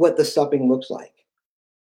 This is what the supping looks like.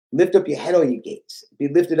 Lift up your head, O ye gates. Be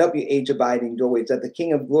lifted up, you age-abiding doorways, that the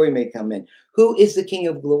King of glory may come in. Who is the King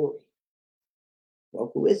of glory?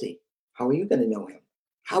 Well, who is he? How are you going to know him?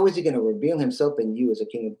 How is he going to reveal himself in you as a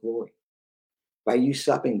King of glory? By you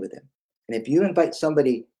supping with him. And if you invite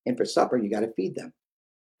somebody in for supper, you got to feed them.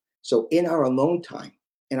 So in our alone time,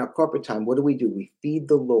 in our corporate time, what do? We feed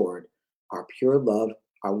the Lord our pure love,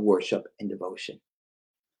 our worship, and devotion.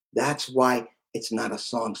 That's why it's not a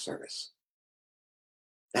song service.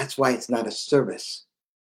 That's why it's not a service.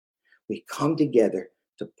 We come together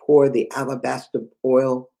to pour the alabaster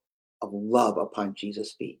oil of love upon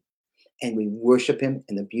Jesus' feet. And we worship him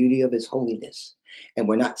in the beauty of his holiness. And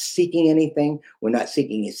we're not seeking anything. We're not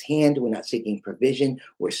seeking his hand. We're not seeking provision.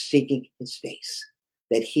 We're seeking his face,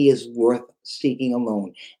 that he is worth seeking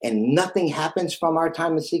alone. And nothing happens from our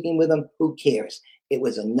time of seeking with him. Who cares? It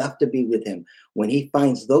was enough to be with him. When he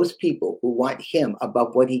finds those people who want him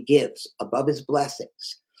above what he gives, above his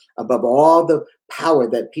blessings, above all the power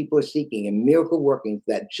that people are seeking and miracle workings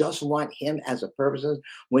that just want him as a purpose,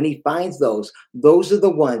 when he finds those are the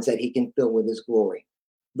ones that he can fill with his glory.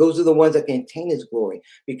 Those are the ones that contain his glory,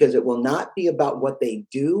 because it will not be about what they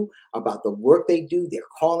do, about the work they do, their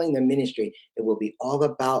calling, their ministry. It will be all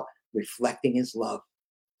about reflecting his love.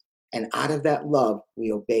 And out of that love,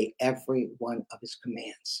 we obey every one of his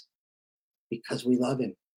commands because we love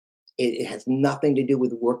him. It has nothing to do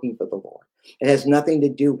with working for the Lord. It has nothing to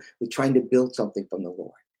do with trying to build something from the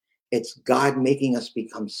Lord. It's God making us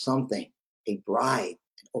become something, a bride,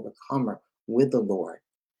 an overcomer with the Lord.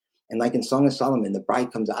 And like in Song of Solomon, the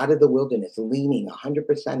bride comes out of the wilderness leaning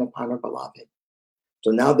 100% upon her beloved.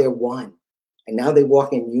 So now they're one. And now they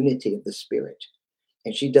walk in unity of the Spirit.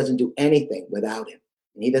 And she doesn't do anything without him.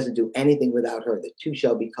 And he doesn't do anything without her. The two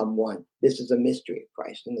shall become one. This is a mystery of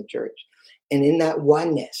Christ in the church. And in that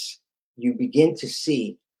oneness, you begin to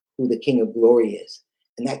see who the King of glory is.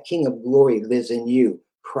 And that King of glory lives in you.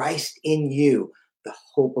 Christ in you, the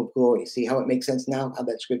hope of glory. See how it makes sense now, how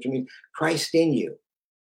that scripture means? Christ in you,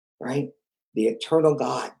 right? The eternal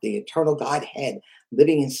God, the eternal Godhead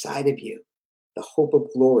living inside of you. The hope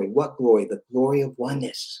of glory. What glory? The glory of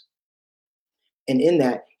oneness. And in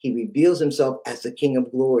that, he reveals himself as the King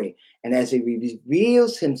of glory. And as he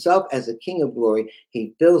reveals himself as the King of glory,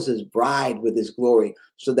 he fills his bride with his glory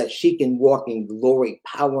so that she can walk in glory,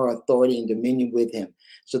 power, authority, and dominion with him,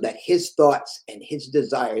 so that his thoughts and his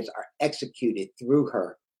desires are executed through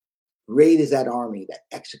her. Great is that army that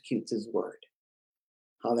executes his word.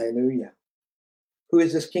 Hallelujah. Who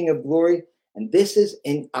is this King of glory? And this is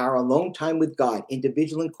in our alone time with God,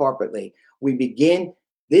 individually and corporately. We begin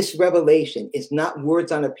This revelation is not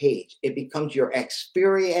words on a page. It becomes your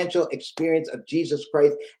experiential experience of Jesus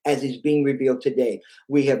Christ as he's being revealed today.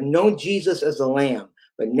 We have known Jesus as the Lamb,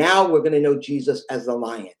 but now we're going to know Jesus as the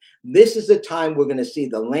Lion. This is the time we're going to see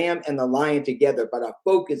the Lamb and the Lion together, but our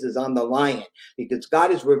focus is on the Lion because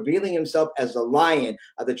God is revealing himself as the Lion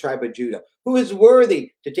of the tribe of Judah. Who is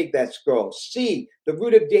worthy to take that scroll? See, the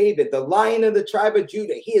root of David, the Lion of the tribe of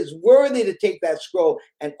Judah. He is worthy to take that scroll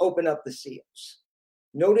and open up the seals.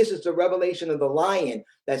 Notice it's the revelation of the Lion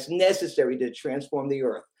that's necessary to transform the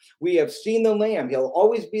earth. We have seen the Lamb. He'll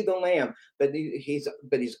always be the Lamb, but he's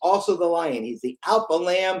also the Lion. He's the Alpha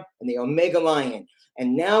Lamb and the Omega Lion.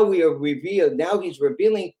 And now we are revealed. Now he's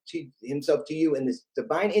revealing to himself to you in this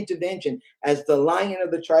divine intervention as the Lion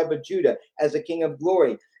of the tribe of Judah, as the King of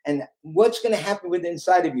glory. And what's going to happen within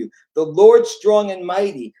inside of you? The Lord strong and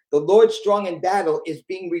mighty, the Lord strong in battle is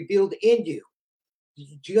being revealed in you.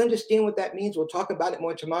 Do you understand what that means? We'll talk about it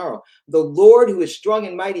more tomorrow. The Lord who is strong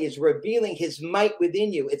and mighty is revealing his might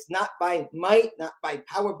within you. It's not by might, not by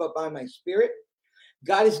power, but by my spirit.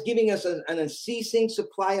 God is giving us an unceasing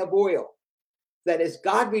supply of oil. That as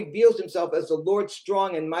God reveals himself as the Lord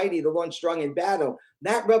strong and mighty, the Lord strong in battle,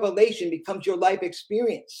 that revelation becomes your life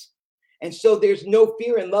experience. And so there's no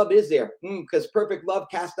fear in love, is there? Because perfect love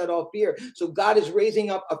casts out all fear. So God is raising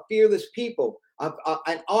up a fearless people,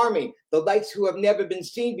 an army, the lights who have never been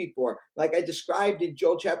seen before. Like I described in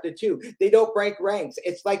Joel chapter 2, they don't break ranks.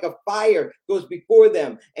 It's like a fire goes before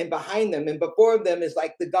them and behind them. And before them is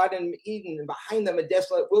like the Garden of Eden, and behind them a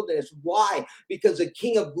desolate wilderness. Why? Because the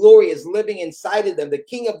King of glory is living inside of them. The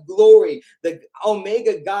King of glory, the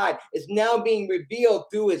Omega God, is now being revealed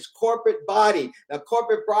through his corporate body, a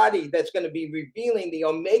corporate body that's going to be revealing the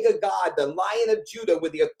Omega God, the Lion of Judah,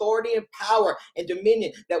 with the authority and power and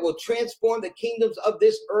dominion that will transform the kingdoms of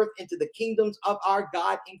this earth into the kingdoms of our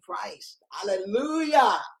God in Christ.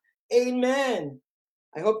 Hallelujah. Amen.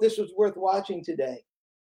 I hope this was worth watching today.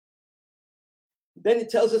 Then it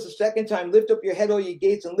tells us a second time, lift up your head, all ye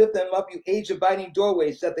gates, and lift them up, you age-abiding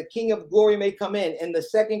doorways, that the King of glory may come in. And the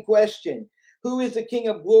second question, who is the King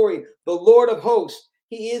of glory? The Lord of hosts.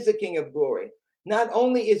 He is the King of glory. Not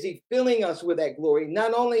only is he filling us with that glory,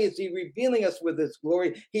 not only is he revealing us with his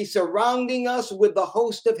glory, he's surrounding us with the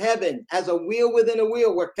host of heaven as a wheel within a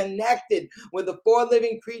wheel. We're connected with the four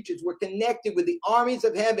living creatures. We're connected with the armies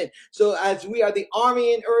of heaven. So as we are the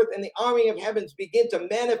army in earth and the army of heavens begin to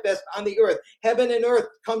manifest on the earth, heaven and earth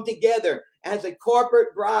come together as a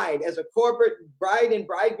corporate bride and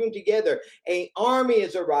bridegroom together. An army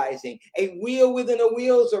is arising. A wheel within a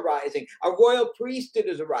wheel is arising. A royal priesthood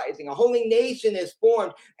is arising. A holy nation is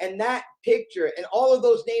formed. And that picture and all of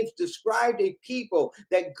those names described a people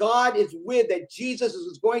that God is with, that Jesus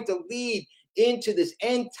is going to lead into this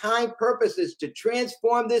end time purposes to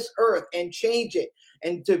transform this earth and change it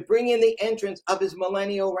and to bring in the entrance of his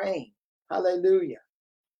millennial reign. Hallelujah.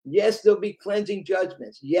 Yes, there'll be cleansing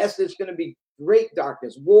judgments. Yes, there's going to be great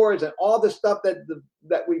darkness, wars, and all the stuff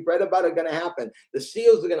that we've read about are going to happen. The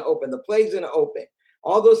seals are going to open. The plagues are going to open.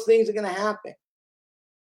 All those things are going to happen.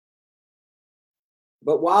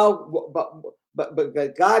 But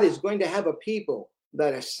God is going to have a people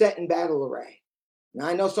that are set in battle array. Now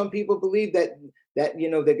I know some people believe that they're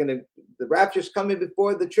going to, the rapture's coming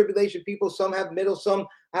before the tribulation people. Some have middle, some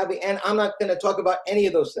have the end. I'm not going to talk about any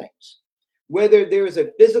of those things. Whether there is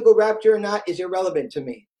a physical rapture or not is irrelevant to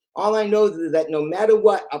me. All I know is that no matter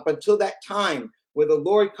what, up until that time where the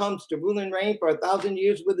Lord comes to rule and reign for 1,000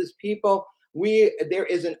 years with his people, there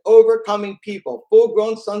is an overcoming people,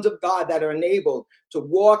 full-grown sons of God that are enabled to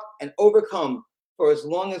walk and overcome for as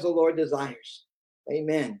long as the Lord desires.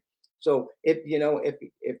 Amen. So if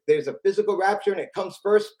there's a physical rapture and it comes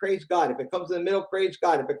first, praise God. If it comes in the middle, praise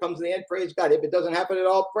God. If it comes in the end, praise God. If it doesn't happen at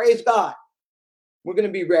all, praise God. We're going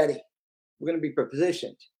to be ready. We're going to be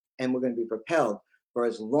positioned and we're going to be propelled for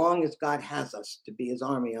as long as God has us to be his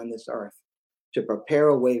army on this earth, to prepare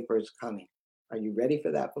a way for his coming. Are you ready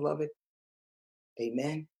for that, beloved?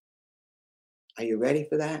 Amen. Are you ready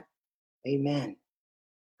for that? Amen.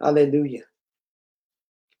 Hallelujah.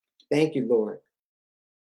 Thank you, Lord.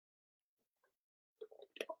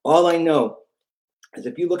 All I know is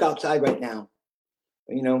if you look outside right now,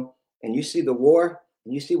 and you see the war,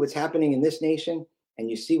 and you see what's happening in this nation, and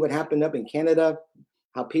you see what happened up in Canada,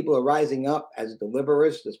 how people are rising up as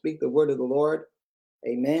deliverers to speak the word of the Lord.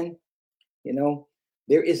 Amen.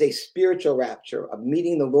 There is a spiritual rapture of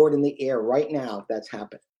meeting the Lord in the air right now. That's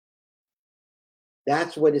happened.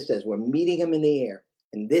 That's what it says. We're meeting him in the air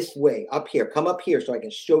in this way up here. Come up here so I can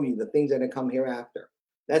show you the things that are come hereafter.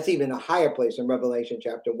 That's even a higher place in Revelation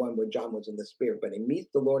chapter 1 where John was in the spirit. But he meets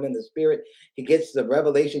the Lord in the spirit. He gets the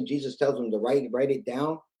revelation. Jesus tells him to write it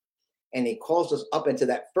down. And he calls us up into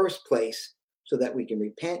that first place so that we can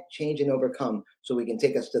repent, change, and overcome. So we can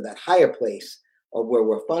take us to that higher place of where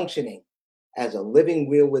we're functioning as a living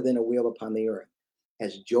wheel within a wheel upon the earth,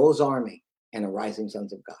 as Joel's army and a rising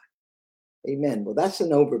sons of God. Amen. Well, that's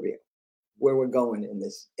an overview where we're going in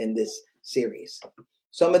this series.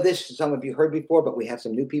 Some of you heard before, but we have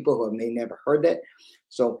some new people who may never heard that.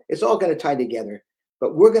 So it's all going to tie together.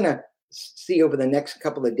 But we're going to see over the next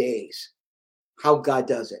couple of days how God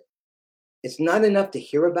does it. It's not enough to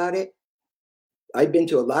hear about it. I've been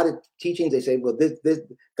to a lot of teachings. They say, well, this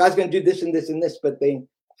God's going to do this and this and this, but they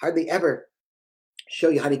hardly ever show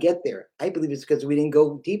you how to get there. I believe it's because we didn't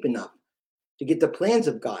go deep enough to get the plans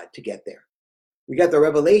of God to get there. We got the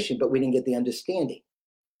revelation, but we didn't get the understanding.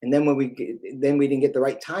 And then we didn't get the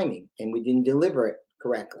right timing, and we didn't deliver it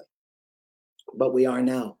correctly. But we are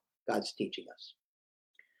now. God's teaching us.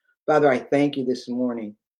 Father, I thank you this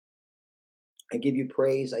morning. I give you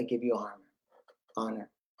praise. I give you honor.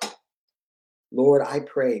 Lord, I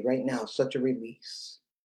pray right now such a release,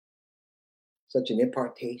 such an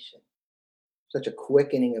impartation, such a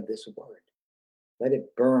quickening of this word. Let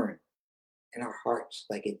it burn in our hearts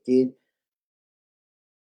like it did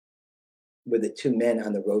with the two men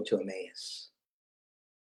on the road to Emmaus.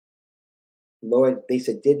 Lord, they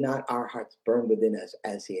said, did not our hearts burn within us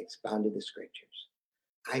as he expounded the scriptures?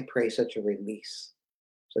 I pray such a release,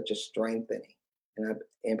 such a strengthening and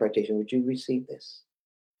impartation. Would you receive this?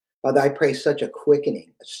 Father, I pray such a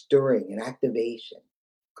quickening, a stirring, an activation,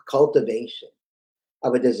 a cultivation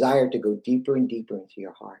of a desire to go deeper and deeper into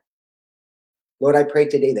your heart. Lord, I pray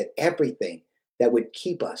today that everything that would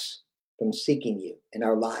keep us from seeking you in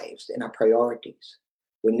our lives and our priorities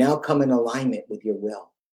would now come in alignment with your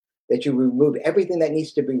will. That you remove everything that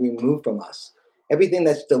needs to be removed from us, everything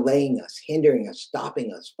that's delaying us, hindering us,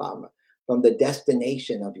 stopping us from the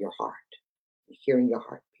destination of your heart, hearing your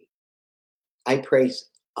heartbeat. I pray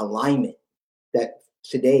alignment, that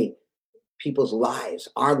today people's lives,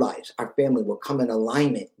 our family will come in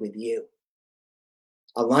alignment with you.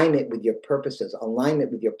 Alignment with your purposes,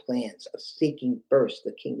 alignment with your plans of seeking first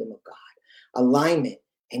the kingdom of God, alignment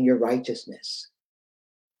in your righteousness.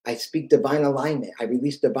 I speak divine alignment. I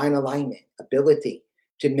release divine alignment, ability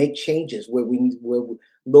to make changes where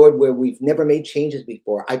we've never made changes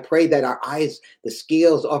before. I pray that our eyes, the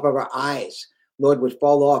scales off of our eyes, Lord, would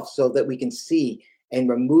fall off so that we can see and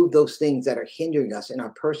remove those things that are hindering us in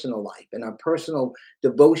our personal life, in our personal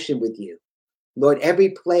devotion with you. Lord, every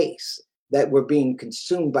place that we're being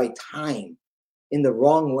consumed by time in the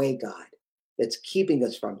wrong way, God, that's keeping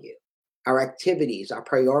us from you. Our activities, our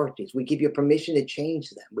priorities, we give you permission to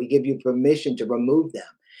change them. We give you permission to remove them.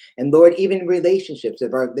 And Lord, even relationships,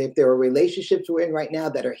 if there are relationships we're in right now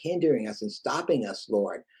that are hindering us and stopping us,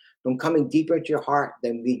 Lord, from coming deeper into your heart,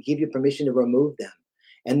 then we give you permission to remove them.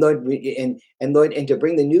 And Lord, and to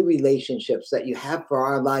bring the new relationships that you have for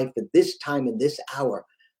our life at this time and this hour,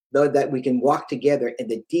 Lord, that we can walk together in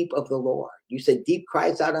the deep of the Lord. You said deep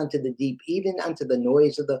cries out unto the deep, even unto the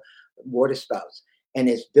noise of the water spouts. And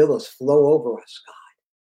its billows flow over us,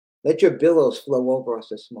 God. Let your billows flow over us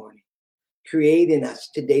this morning. Create in us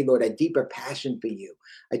today, Lord, a deeper passion for you,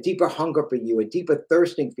 a deeper hunger for you, a deeper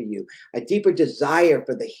thirsting for you, a deeper desire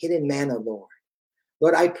for the hidden manna, Lord.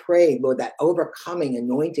 Lord, I pray, Lord, that overcoming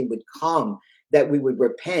anointing would come, that we would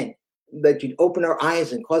repent, that you'd open our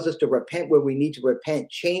eyes and cause us to repent where we need to repent,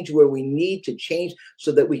 change where we need to change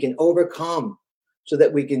so that we can overcome. So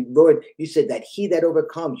that we can, Lord, you said that he that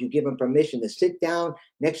overcomes, you give him permission to sit down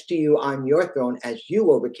next to you on your throne as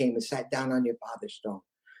you overcame and sat down on your Father's throne.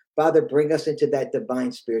 Father, bring us into that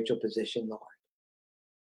divine spiritual position, Lord.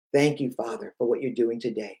 Thank you, Father, for what you're doing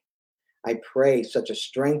today. I pray such a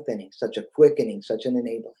strengthening, such a quickening, such an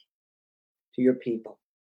enabling to your people.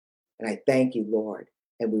 And I thank you, Lord,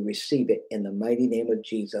 and we receive it in the mighty name of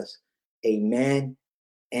Jesus. Amen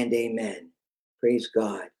and amen. Praise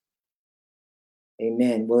God.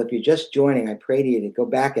 Amen. Well, if you're just joining, I pray to you to go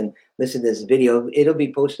back and listen to this video. It'll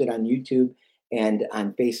be posted on YouTube and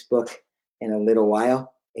on Facebook in a little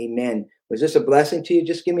while. Amen. Was this a blessing to you?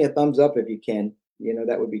 Just give me a thumbs up if you can.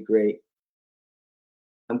 That would be great.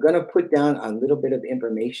 I'm going to put down a little bit of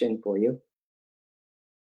information for you.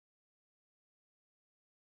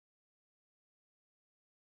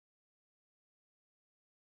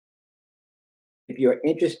 If you're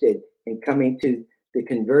interested in coming to the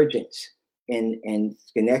convergence in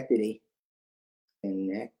Schenectady,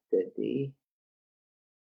 New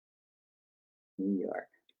York,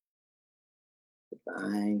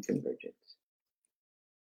 divine convergence.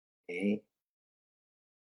 Okay.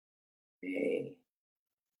 May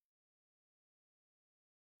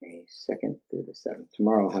 2nd through the 7th.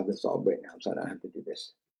 Tomorrow I'll have this all written out, so I don't have to do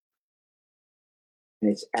this.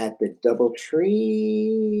 And it's at the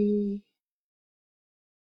Tree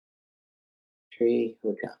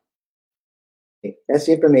Hotel. Okay, that's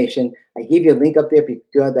the information. I give you a link up there. If you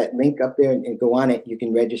do have that link up there and go on it, you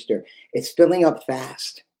can register. It's filling up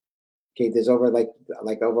fast. Okay, there's over like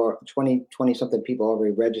over 20 something people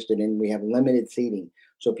already registered, and we have limited seating.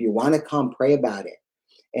 So if you want to come, pray about it.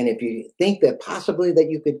 And if you think that possibly that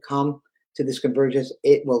you could come to this convergence,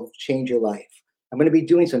 it will change your life. I'm going to be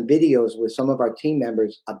doing some videos with some of our team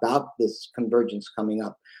members about this convergence coming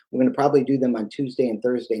up. We're going to probably do them on Tuesday and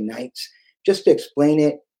Thursday nights just to explain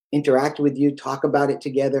it, interact with you, talk about it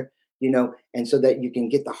together, and so that you can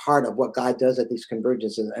get the heart of what God does at these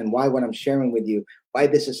convergences and why what I'm sharing with you, why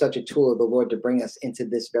this is such a tool of the Lord to bring us into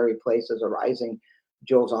this very place as a rising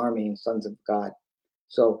Joel's army and sons of God.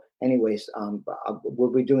 So anyways,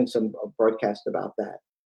 we'll be doing some broadcast about that.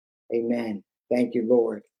 Amen. Thank you,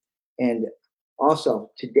 Lord. And also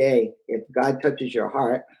today, if God touches your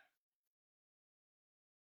heart,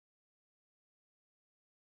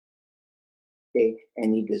 okay,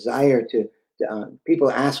 and you desire to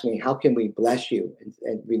people ask me, how can we bless you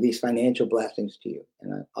and release financial blessings to you?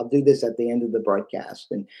 And I'll do this at the end of the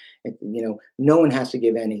broadcast. And no one has to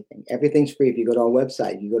give anything. Everything's free. If you go to our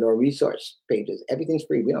website, you go to our resource pages, everything's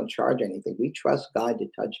free. We don't charge anything. We trust God to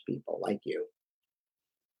touch people like you,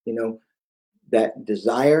 that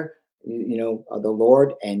desire, of the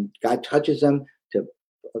Lord, and God touches them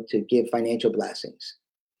to give financial blessings.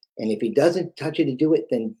 And if he doesn't touch you to do it,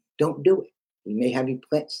 then don't do it. He may have you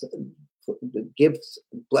give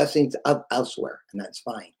blessings up elsewhere, and that's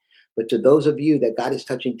fine. But to those of you that God is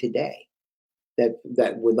touching today,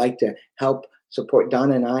 that would like to help support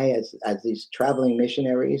Donna and I as these traveling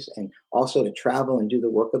missionaries, and also to travel and do the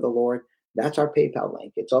work of the Lord, that's our PayPal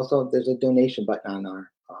link. It's also, there's a donation button on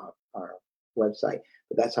our website,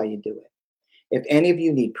 but that's how you do it. If any of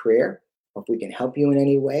you need prayer, or if we can help you in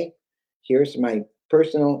any way, here's my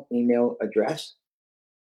personal email address,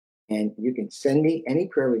 and you can send me any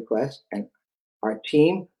prayer request, and our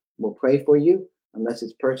team will pray for you. Unless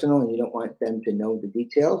it's personal and you don't want them to know the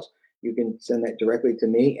details, you can send that directly to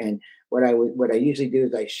me. And what I usually do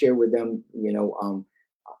is I share with them,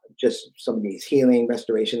 just some of these healing,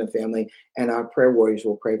 restoration of family, and our prayer warriors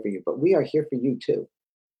will pray for you. But we are here for you too.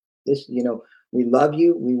 We love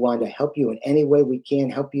you. We want to help you in any way we can,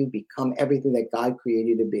 help you become everything that God created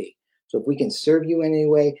you to be. So if we can serve you in any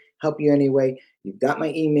way, help you any way, you've got my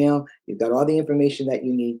email, you've got all the information that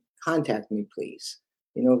you need, contact me, please.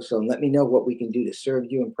 So let me know what we can do to serve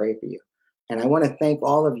you and pray for you. And I want to thank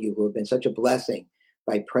all of you who have been such a blessing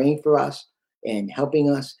by praying for us and helping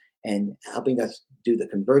us do the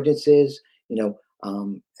convergences,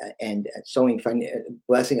 and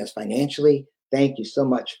blessing us financially. Thank you so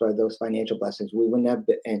much for those financial blessings. We wouldn't have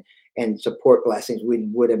been, and support blessings. We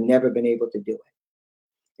would have never been able to do it.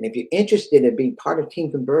 And if you're interested in being part of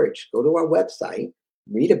Team Converge, go to our website,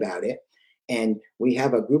 read about it. And we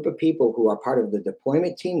have a group of people who are part of the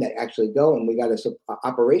deployment team that actually go, and we got an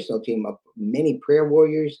operational team of many prayer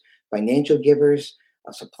warriors, financial givers,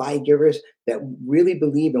 supply givers that really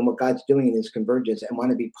believe in what God's doing in this convergence and want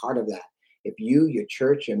to be part of that. If you, your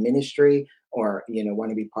church, your ministry, or want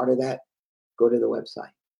to be part of that, go to the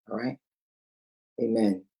website. All right.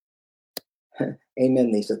 Amen.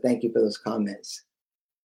 Amen, Lisa. Thank you for those comments.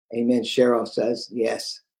 Amen. Cheryl says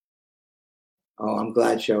yes. Oh, I'm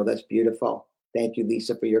glad, Cheryl. That's beautiful. Thank you,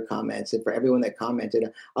 Lisa, for your comments, and for everyone that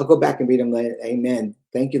commented. I'll go back and read them later. Amen.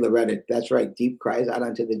 Thank you, Loretta. That's right. Deep cries out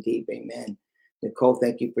onto the deep. Amen. Nicole,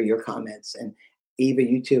 thank you for your comments. And Eva,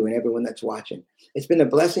 you too, and everyone that's watching. It's been a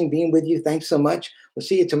blessing being with you. Thanks so much. We'll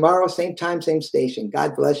see you tomorrow, same time, same station.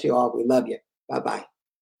 God bless you all. We love you. Bye-bye.